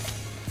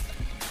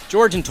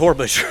 George and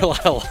Torbush are a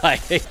lot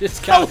alike.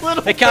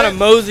 They kind of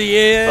mosey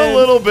in. A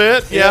little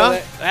bit,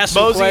 yeah. Ask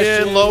some mosey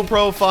questions. in, low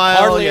profile.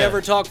 Hardly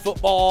ever talk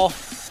football.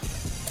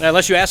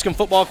 Unless you ask them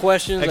football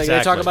questions, exactly.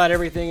 They talk about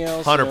everything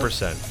else.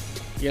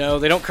 100%. You know,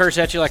 they don't curse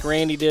at you like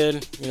Randy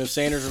did. You know,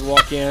 Sanders would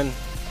walk in,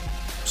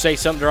 say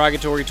something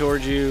derogatory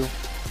towards you,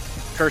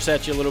 curse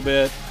at you a little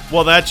bit.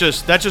 Well, that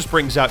just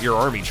brings out your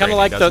Army training,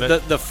 kind of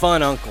like the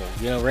fun uncle.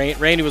 You know,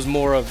 Randy was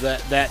more of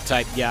that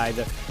type guy.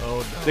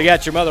 They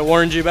got your mother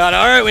warned you about.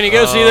 All right, when you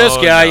go see this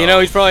guy, you know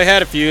he's probably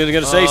had a few and he's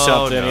going to say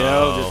something. No. You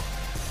know,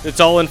 it's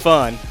all in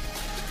fun.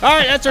 All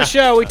right, that's our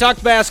show. We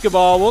talked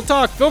basketball. We'll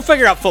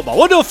figure out football.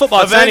 We'll do a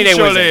football Sunday day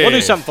Wednesday. We'll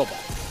do something football.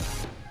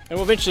 And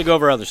we'll eventually go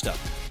over other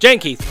stuff. Jane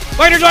Keith,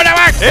 Waiters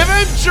Network!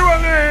 Eventually!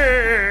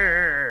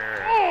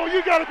 Oh,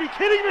 you got to be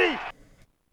kidding me!